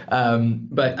quotes.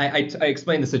 But I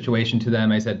explained the situation to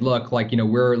them. I said, look,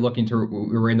 we're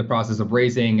in the process of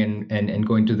raising and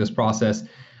going through this process.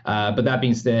 But that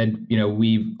being said,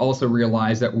 we've also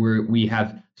realized that we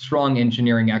have strong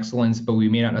engineering excellence, but we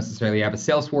may not necessarily have a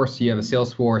sales force. So you have a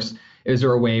sales force. Is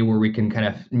there a way where we can kind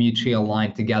of mutually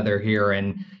align together here?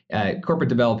 And corporate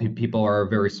development people are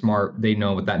very smart. They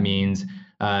know what that means.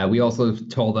 We also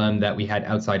told them that we had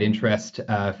outside interest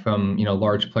from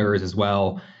large players as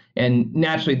well. And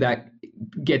naturally, that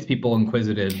gets people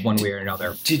inquisitive one way or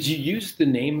another. Did you use the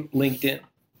name LinkedIn?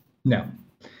 No.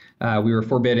 We were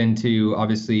forbidden to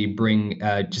obviously bring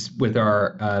just with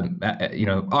our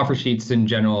offer sheets in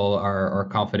general are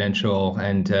confidential,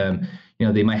 and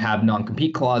they might have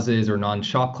non-compete clauses or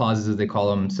non-shop clauses, as they call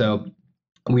them. So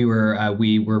we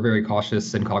were very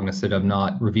cautious and cognizant of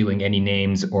not revealing any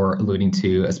names or alluding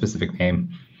to a specific name.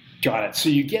 Got it. So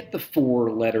you get the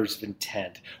 4 letters of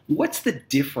intent. What's the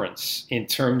difference in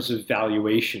terms of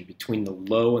valuation between the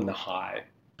low and the high?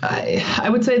 I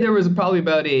would say there was probably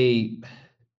about a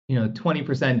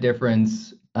 20%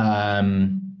 difference,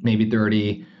 maybe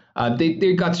 30.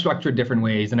 They got structured different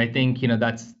ways, and I think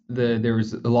there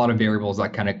was a lot of variables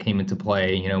that kind of came into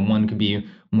play. One could be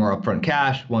more upfront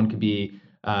cash, one could be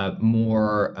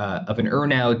more of an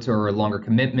earnout or a longer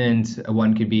commitment.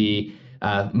 One could be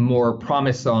more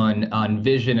promise on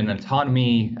vision and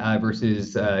autonomy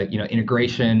versus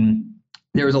integration.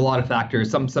 There was a lot of factors.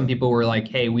 Some people were like,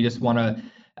 hey, we just want to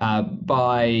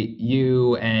by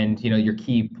you and your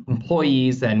key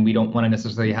employees, and we don't want to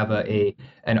necessarily have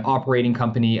an operating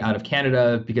company out of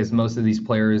Canada, because most of these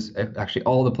players, actually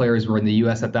all the players, were in the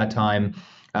US at that time.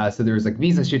 So there was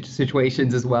visa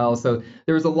situations as well. So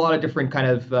there was a lot of different kind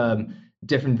of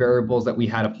different variables that we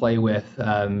had to play with.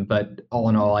 But all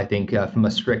in all, I think from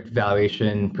a strict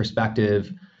valuation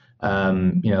perspective,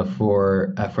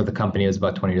 for the company, it was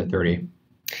about 20 to 30.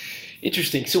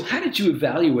 Interesting. So how did you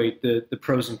evaluate the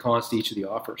pros and cons to each of the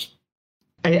offers?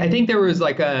 I think there was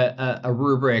a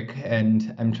rubric,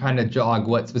 and I'm trying to jog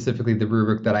what specifically the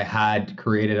rubric that I had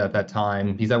created at that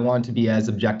time, because I wanted to be as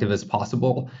objective as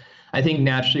possible. I think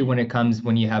naturally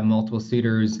when you have multiple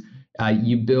suitors,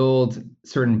 you build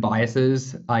certain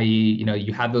biases, i.e.,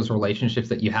 you have those relationships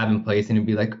that you have in place, and it'd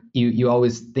be like, you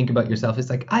always think about yourself.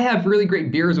 It's like, I have really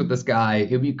great beers with this guy.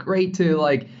 It'd be great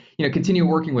to continue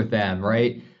working with them,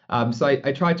 right? So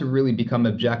I tried to really become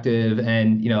objective,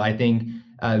 and I think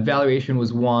valuation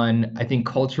was one. I think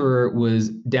culture was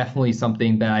definitely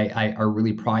something that I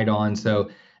really pride on. So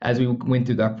as we went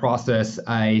through that process,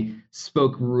 I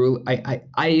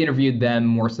interviewed them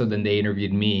more so than they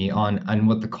interviewed me on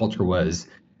what the culture was.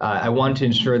 I wanted to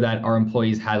ensure that our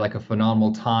employees had a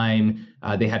phenomenal time.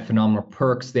 They had phenomenal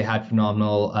perks. They had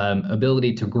phenomenal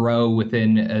ability to grow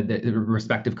within the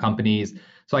respective companies.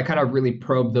 So I kind of really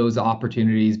probed those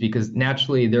opportunities, because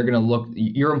naturally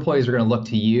your employees are going to look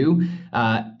to you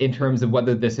in terms of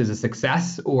whether this is a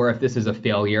success or if this is a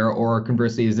failure, or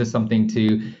conversely, is this something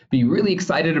to be really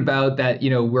excited about, that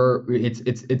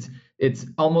it's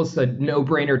almost a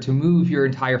no-brainer to move your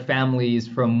entire families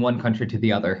from one country to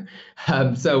the other.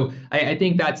 So I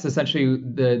think that's essentially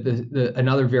the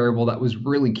another variable that was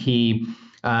really key.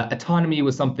 Autonomy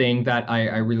was something that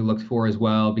I really looked for as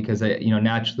well, because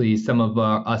naturally some of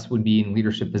us would be in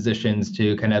leadership positions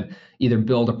to kind of either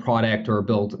build a product or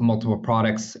build multiple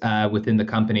products within the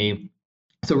company.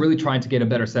 So really trying to get a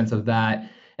better sense of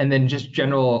that, and then just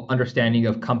general understanding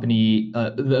of company,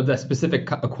 the specific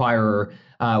acquirer.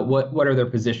 What are their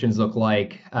positions look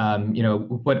like?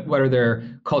 What are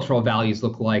their cultural values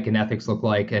look like and ethics look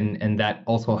like, and that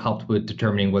also helped with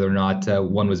determining whether or not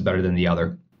one was better than the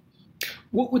other.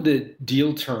 What were the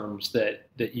deal terms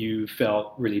that you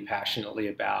felt really passionately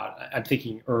about? I'm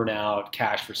thinking earnout,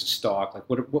 cash versus stock.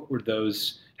 What were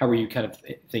those? How were you kind of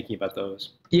thinking about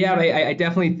those? Yeah, I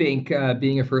definitely think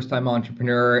being a first-time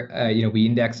entrepreneur, we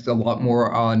indexed a lot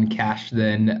more on cash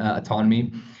than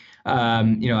autonomy.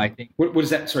 I think. What does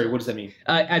that? Sorry, what does that mean?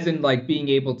 As in, being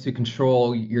able to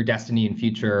control your destiny and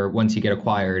future once you get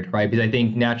acquired, right? Because I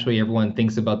think naturally everyone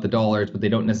thinks about the dollars, but they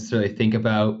don't necessarily think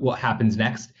about what happens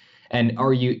next. And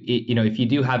are you, if you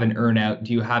do have an earnout,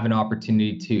 do you have an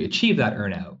opportunity to achieve that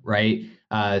earnout, right?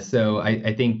 So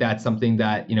I think that's something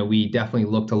that, we definitely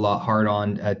looked a lot hard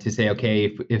on to say,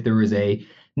 okay, if there was a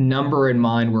number in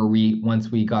mind where once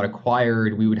we got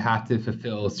acquired, we would have to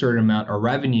fulfill a certain amount of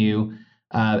revenue,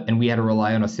 and we had to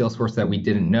rely on a sales force that we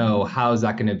didn't know, how is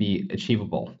that going to be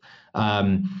achievable?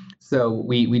 So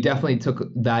we definitely took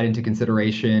that into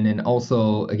consideration, and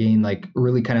also, again, like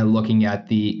really kind of looking at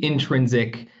the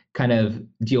intrinsic kind of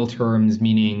deal terms,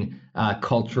 meaning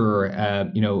culture,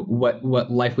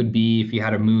 what life would be if you had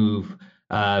to move.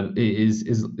 Is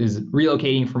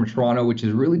relocating from Toronto, which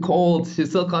is really cold, to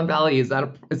Silicon Valley, is that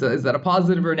a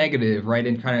positive or negative, right?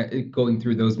 And kind of going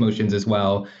through those motions as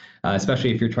well,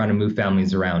 especially if you're trying to move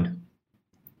families around.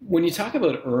 When you talk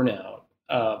about earnout,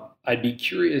 I'd be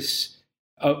curious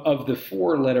of the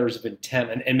 4 letters of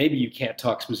intent, and maybe you can't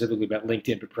talk specifically about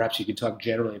LinkedIn, but perhaps you can talk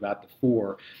generally about the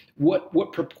 4.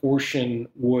 What proportion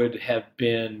would have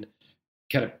been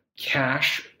kind of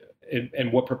cash,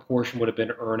 and what proportion would have been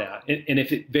earnout? And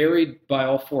if it varied by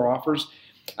all 4 offers,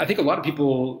 I think a lot of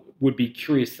people would be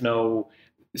curious to know,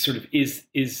 sort of,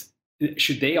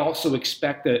 should they also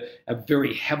expect a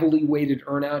very heavily weighted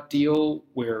earnout deal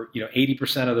where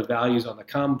 80% of the value is on the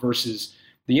come versus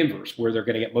the inverse, where they're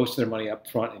going to get most of their money up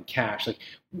front in cash? Like,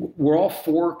 were all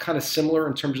 4 kind of similar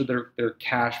in terms of their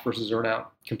cash versus earnout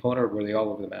component, or were they all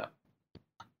over the map?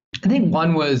 I think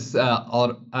one was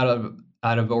out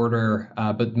of order,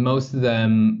 but most of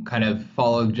them kind of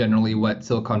follow generally what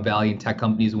Silicon Valley and tech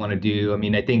companies want to do. I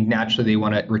mean, I think naturally they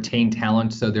want to retain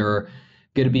talent, so they're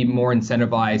going to be more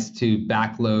incentivized to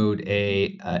backload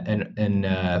a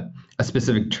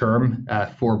specific term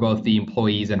for both the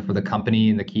employees and for the company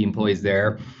and the key employees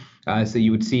there. So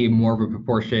you would see more of a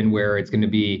proportion where it's going to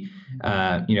be,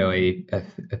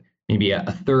 maybe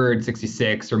a third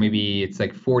 66, or maybe it's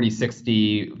like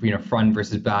 40-60, front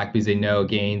versus back, because they know,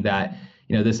 again, that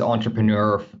this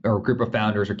entrepreneur or group of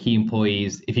founders or key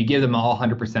employees, if you give them all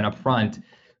 100% up front,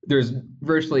 there's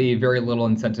virtually very little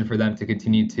incentive for them to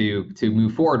continue to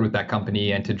move forward with that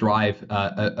company and to drive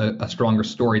a stronger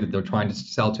story that they're trying to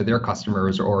sell to their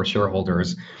customers or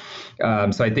shareholders.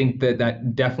 So I think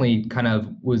that definitely kind of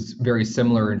was very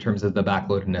similar in terms of the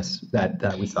backloadedness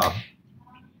that we saw.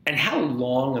 And how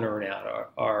long an earnout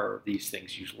are these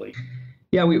things usually?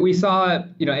 Yeah, we saw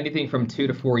anything from 2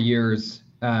 to 4 years.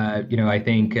 I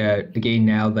think again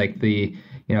now, like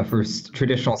for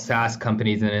traditional SaaS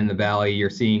companies and in the Valley, you're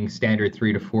seeing standard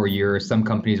 3 to 4 years. Some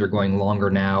companies are going longer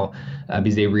now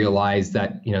because they realize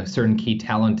that certain key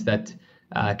talent that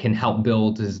can help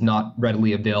build is not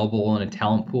readily available in a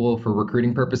talent pool for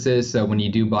recruiting purposes. So when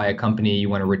you do buy a company, you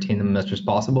want to retain them as much as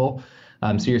possible.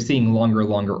 So you're seeing longer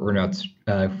earnouts,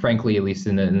 frankly, at least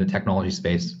in the technology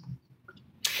space.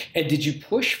 And did you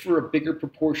push for a bigger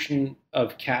proportion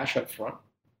of cash up front?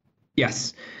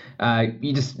 Yes.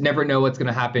 You just never know what's going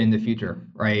to happen in the future,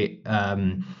 right?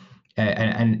 And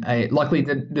luckily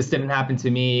this didn't happen to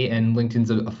me, and LinkedIn's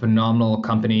a phenomenal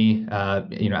company,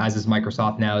 as is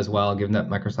Microsoft now as well, given that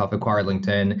Microsoft acquired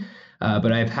LinkedIn.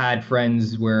 But I've had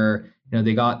friends where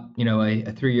they got a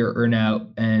 3-year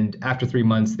earnout, and after 3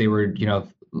 months they were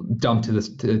dumped to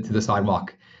the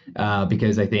sidewalk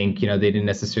because I think they didn't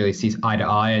necessarily see eye to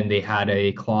eye, and they had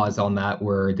a clause on that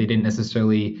where they didn't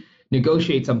necessarily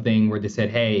negotiate something where they said,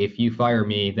 hey, if you fire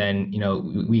me, then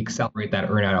we accelerate that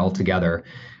earnout altogether.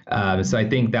 So I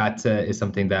think that is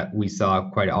something that we saw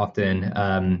quite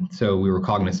often. So we were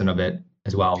cognizant of it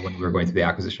as well when we were going through the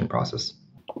acquisition process.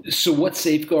 So what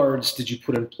safeguards did you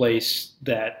put in place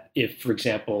that if, for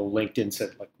example, LinkedIn said,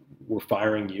 like, we're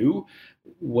firing you,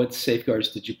 what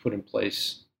safeguards did you put in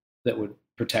place that would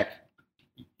protect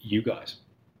you guys?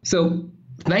 So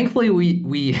thankfully,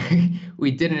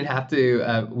 we didn't have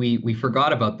to. We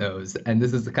forgot about those, and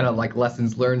this is kind of like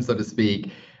lessons learned, so to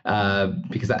speak.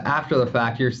 Because after the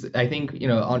fact, I think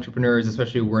entrepreneurs,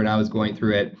 especially when I was going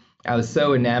through it, I was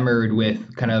so enamored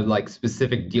with kind of like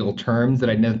specific deal terms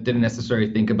that I didn't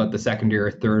necessarily think about the secondary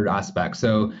or third aspect.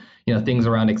 So things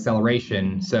around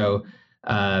acceleration. So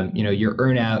your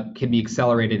earnout can be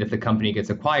accelerated if the company gets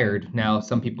acquired. Now,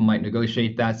 some people might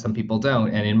negotiate that, some people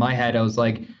don't. And in my head, I was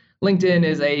like, LinkedIn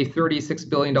is a $36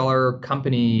 billion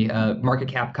company, market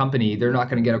cap company. They're not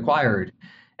going to get acquired.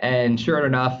 And sure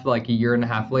enough, like a year and a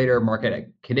half later,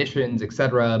 market conditions, et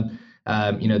cetera,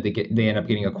 they end up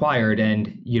getting acquired.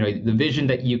 And the vision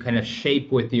that you kind of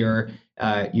shape with your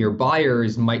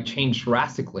buyers might change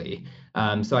drastically.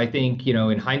 So I think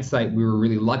in hindsight, we were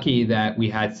really lucky that we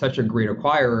had such a great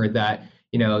acquirer that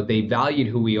they valued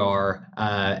who we are,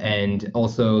 and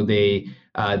also they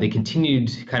they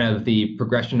continued kind of the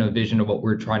progression of vision of what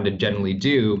we're trying to generally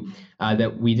do,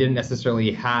 that we didn't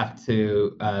necessarily have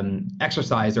to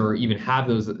exercise or even have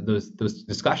those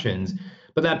discussions.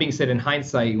 But that being said, in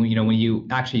hindsight, when you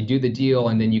actually do the deal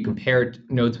and then you compare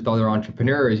notes with other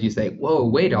entrepreneurs, you say,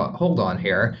 whoa, hold on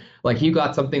here. Like, you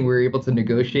got something we were able to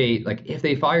negotiate. Like, if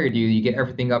they fired you, you get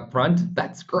everything up front.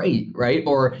 That's great, right?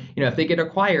 Or, if they get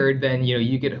acquired, then,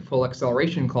 you get a full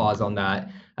acceleration clause on that.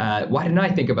 Why didn't I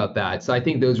think about that? So I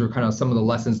think those were kind of some of the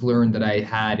lessons learned that I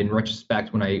had in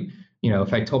retrospect when I,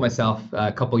 if I told myself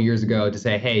a couple of years ago to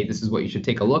say, hey, this is what you should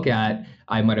take a look at,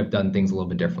 I might have done things a little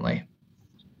bit differently.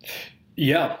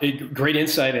 Yeah, great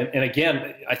insight. And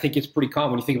again, I think it's pretty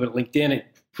common when you think about LinkedIn.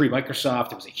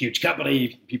 Pre-Microsoft, it was a huge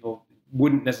company. People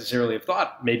wouldn't necessarily have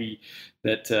thought maybe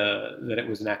that it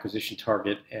was an acquisition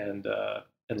target, and lo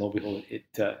and behold,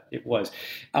 it was.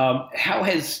 How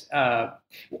has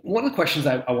one of the questions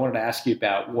I wanted to ask you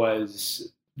about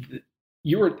was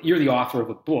you're the author of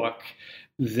a book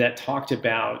that talked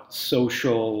about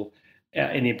social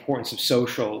and the importance of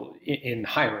social in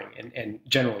hiring and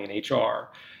generally in HR.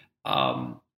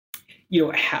 How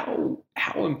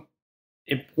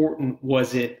important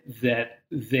was it that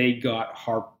they got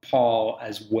Harpal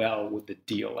as well with the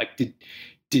deal? Like, did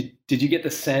you get the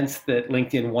sense that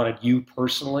LinkedIn wanted you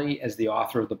personally as the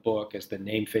author of the book, as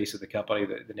the face of the company,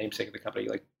 the namesake of the company?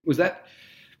 Like, was that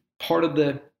part of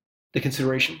the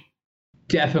consideration?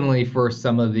 Definitely for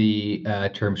some of the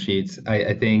term sheets.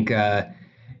 I think I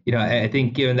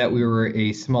think given that we were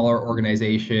a smaller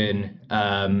organization.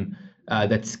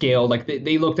 That scaled, like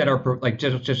they looked at our, like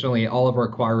generally all of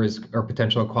our acquirers or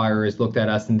potential acquirers looked at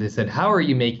us and they said, how are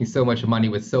you making so much money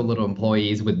with so little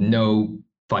employees with no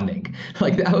funding?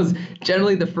 Like, that was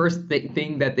generally the first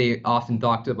thing that they often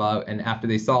talked about. And after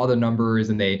they saw the numbers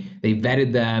and they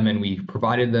vetted them and we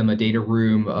provided them a data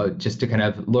room just to kind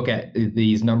of look at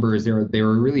these numbers, they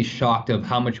were really shocked of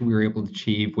how much we were able to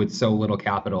achieve with so little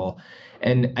capital.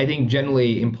 And I think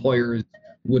generally employers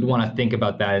would want to think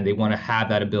about that and they want to have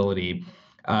that ability.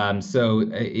 So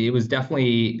it was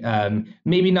definitely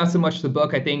maybe not so much the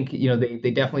book. I think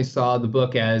they definitely saw the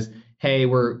book as, hey,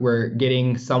 we're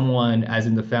getting someone, as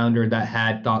in the founder, that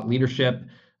had thought leadership,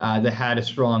 that had a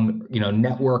strong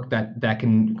network that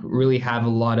can really have a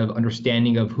lot of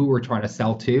understanding of who we're trying to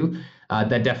sell to.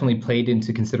 That definitely played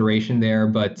into consideration there,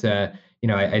 but.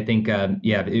 I think,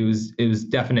 it was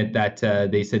definite that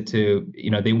they said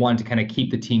they wanted to kind of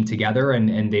keep the team together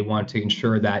and they want to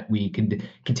ensure that we could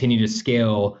continue to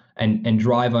scale and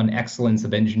drive on excellence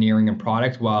of engineering and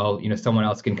product while, someone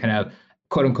else can kind of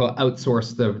quote unquote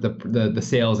outsource the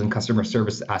sales and customer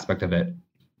service aspect of it.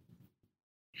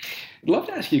 I'd love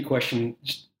to ask you a question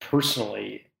just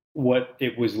personally, what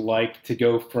it was like to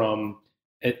go from,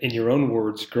 in your own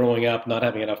words, growing up, not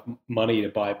having enough money to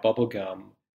buy bubble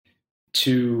gum,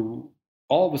 to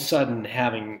all of a sudden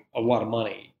having a lot of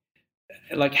money.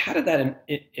 Like, how did that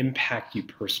impact you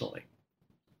personally?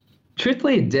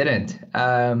 Truthfully, it didn't.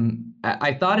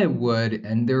 I thought it would,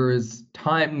 and there was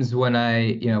times when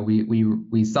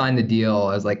we signed the deal.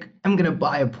 I was like, I'm gonna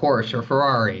buy a Porsche or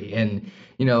Ferrari, and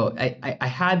I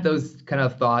had those kind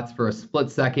of thoughts for a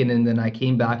split second, and then I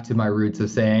came back to my roots of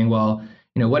saying, well,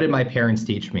 what did my parents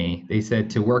teach me? They said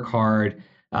to work hard,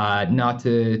 not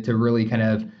to really kind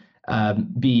of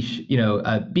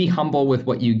be humble with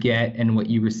what you get and what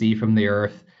you receive from the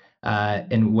earth,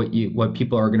 and what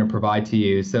people are going to provide to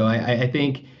you. So I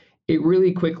think it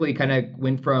really quickly kind of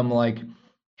went from like,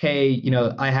 hey,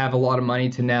 I have a lot of money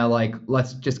to now like,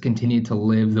 let's just continue to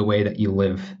live the way that you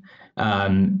live. I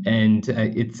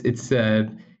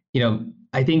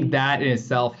think that in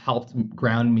itself helped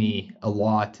ground me a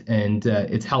lot, and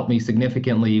it's helped me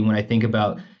significantly when I think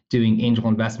about doing angel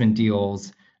investment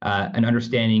deals. And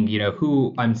understanding,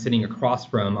 who I'm sitting across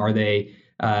from. Are they,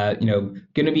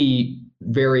 going to be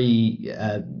very,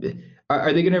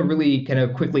 are they going to really kind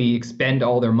of quickly expend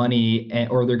all their money,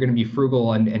 or they're going to be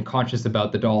frugal and conscious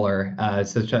about the dollar?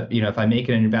 Such that, if I make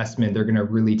an investment, they're going to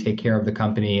really take care of the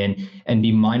company and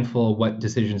be mindful of what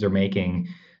decisions they're making.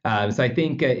 So I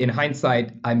think in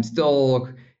hindsight, I'm still,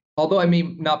 although I may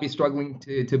not be struggling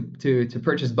to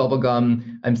purchase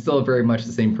bubblegum, I'm still very much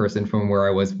the same person from where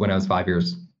I was when I was 5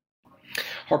 years.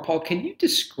 Harpal, can you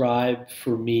describe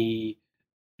for me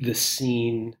the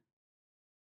scene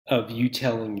of you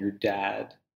telling your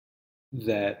dad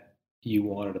that you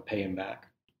wanted to pay him back?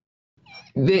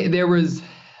 There were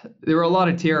a lot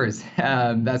of tears,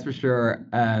 that's for sure.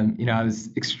 I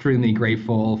was extremely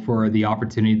grateful for the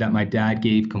opportunity that my dad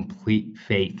gave complete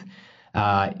faith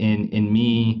in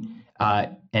me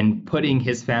and putting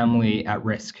his family at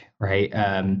risk, right?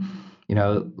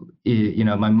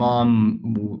 my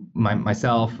mom,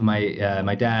 myself,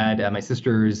 my dad, my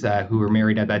sisters who were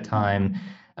married at that time,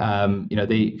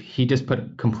 he just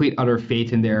put complete utter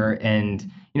faith in there.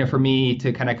 And for me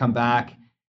to kind of come back,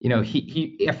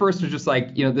 he at first was just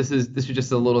like, this is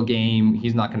just a little game.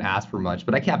 He's not going to ask for much,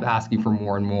 but I kept asking for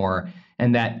more and more.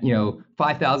 And that,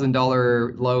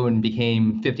 $5,000 loan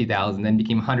became $50,000, then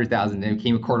became $100,000, then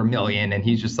became $250,000. And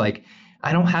he's just like,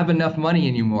 I don't have enough money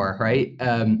anymore, right?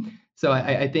 So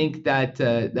I think that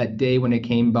that day when it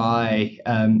came by,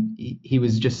 he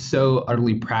was just so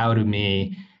utterly proud of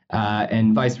me,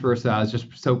 and vice versa. I was just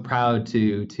so proud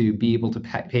to be able to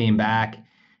pay him back,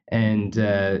 and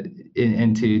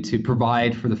to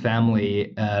provide for the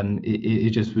family.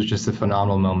 It just was just a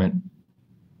phenomenal moment.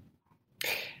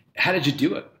 How did you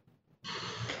do it?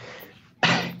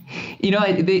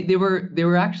 They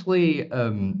were actually.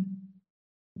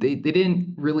 They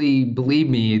didn't really believe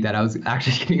me that I was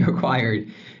actually getting acquired,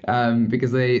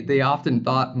 because they often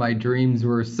thought my dreams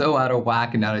were so out of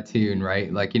whack and out of tune,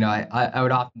 right? Like, I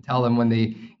would often tell them when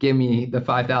they gave me the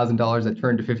 $5,000 that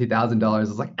turned to $50,000, I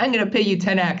was like, I'm going to pay you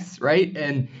 10x, right?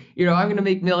 And, I'm going to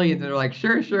make millions. And they're like,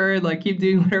 sure, like keep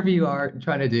doing whatever you are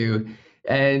trying to do.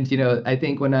 And, I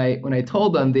think when I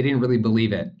told them, they didn't really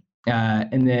believe it.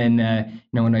 And then,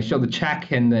 when I showed the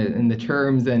check and the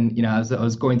terms, and, I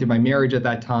was going through my marriage at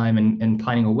that time and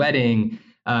planning a wedding,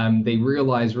 they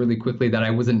realized really quickly that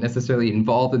I wasn't necessarily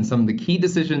involved in some of the key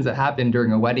decisions that happened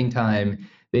during a wedding time.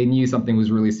 They knew something was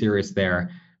really serious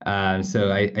there.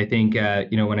 So I think,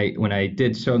 when I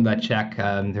did show them that check,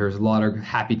 there was a lot of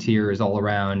happy tears all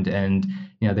around, and,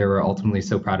 they were ultimately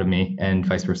so proud of me, and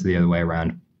vice versa the other way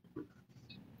around.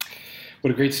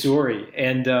 What a great story.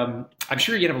 And I'm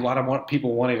sure you have a lot of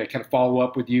people wanting to kind of follow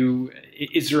up with you.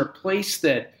 Is there a place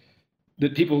that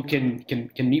people can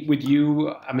meet with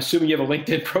you? I'm assuming you have a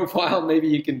LinkedIn profile. Maybe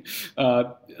you can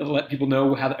let people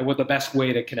know what the best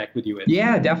way to connect with you is.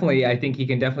 Yeah, definitely. I think you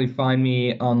can definitely find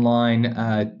me online.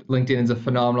 LinkedIn is a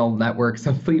phenomenal network,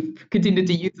 so please continue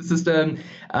to use the system.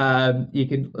 You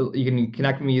can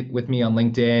connect with me on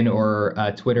LinkedIn or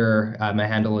Twitter. My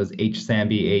handle is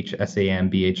hsambhi,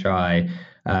 HSAMBHI,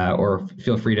 or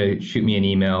feel free to shoot me an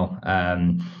email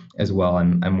as well.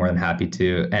 I'm more than happy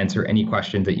to answer any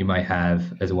questions that you might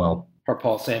have as well.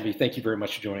 Harpal Sambhi, thank you very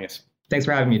much for joining us. Thanks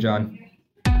for having me, John.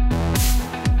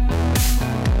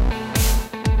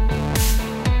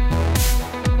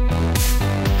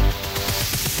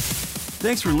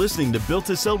 Thanks for listening to Built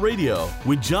to Sell Radio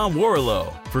with John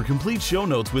Warrillow. For complete show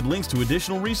notes with links to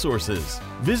additional resources,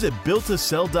 visit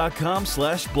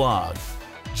builttosell.com/blog.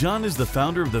 John is the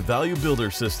founder of the Value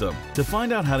Builder System. To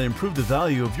find out how to improve the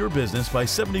value of your business by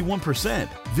 71%,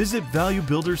 visit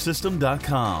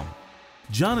valuebuildersystem.com.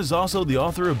 John is also the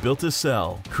author of Built to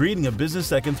Sell, Creating a Business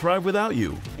That Can Thrive Without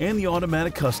You, and The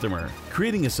Automatic Customer,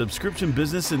 Creating a Subscription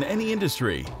Business in Any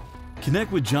Industry.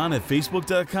 Connect with John at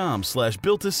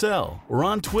facebook.com/builttosell or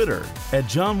on Twitter at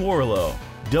John Warrillow,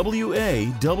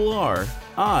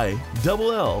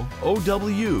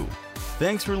 WARRILLOW.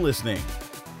 Thanks for listening.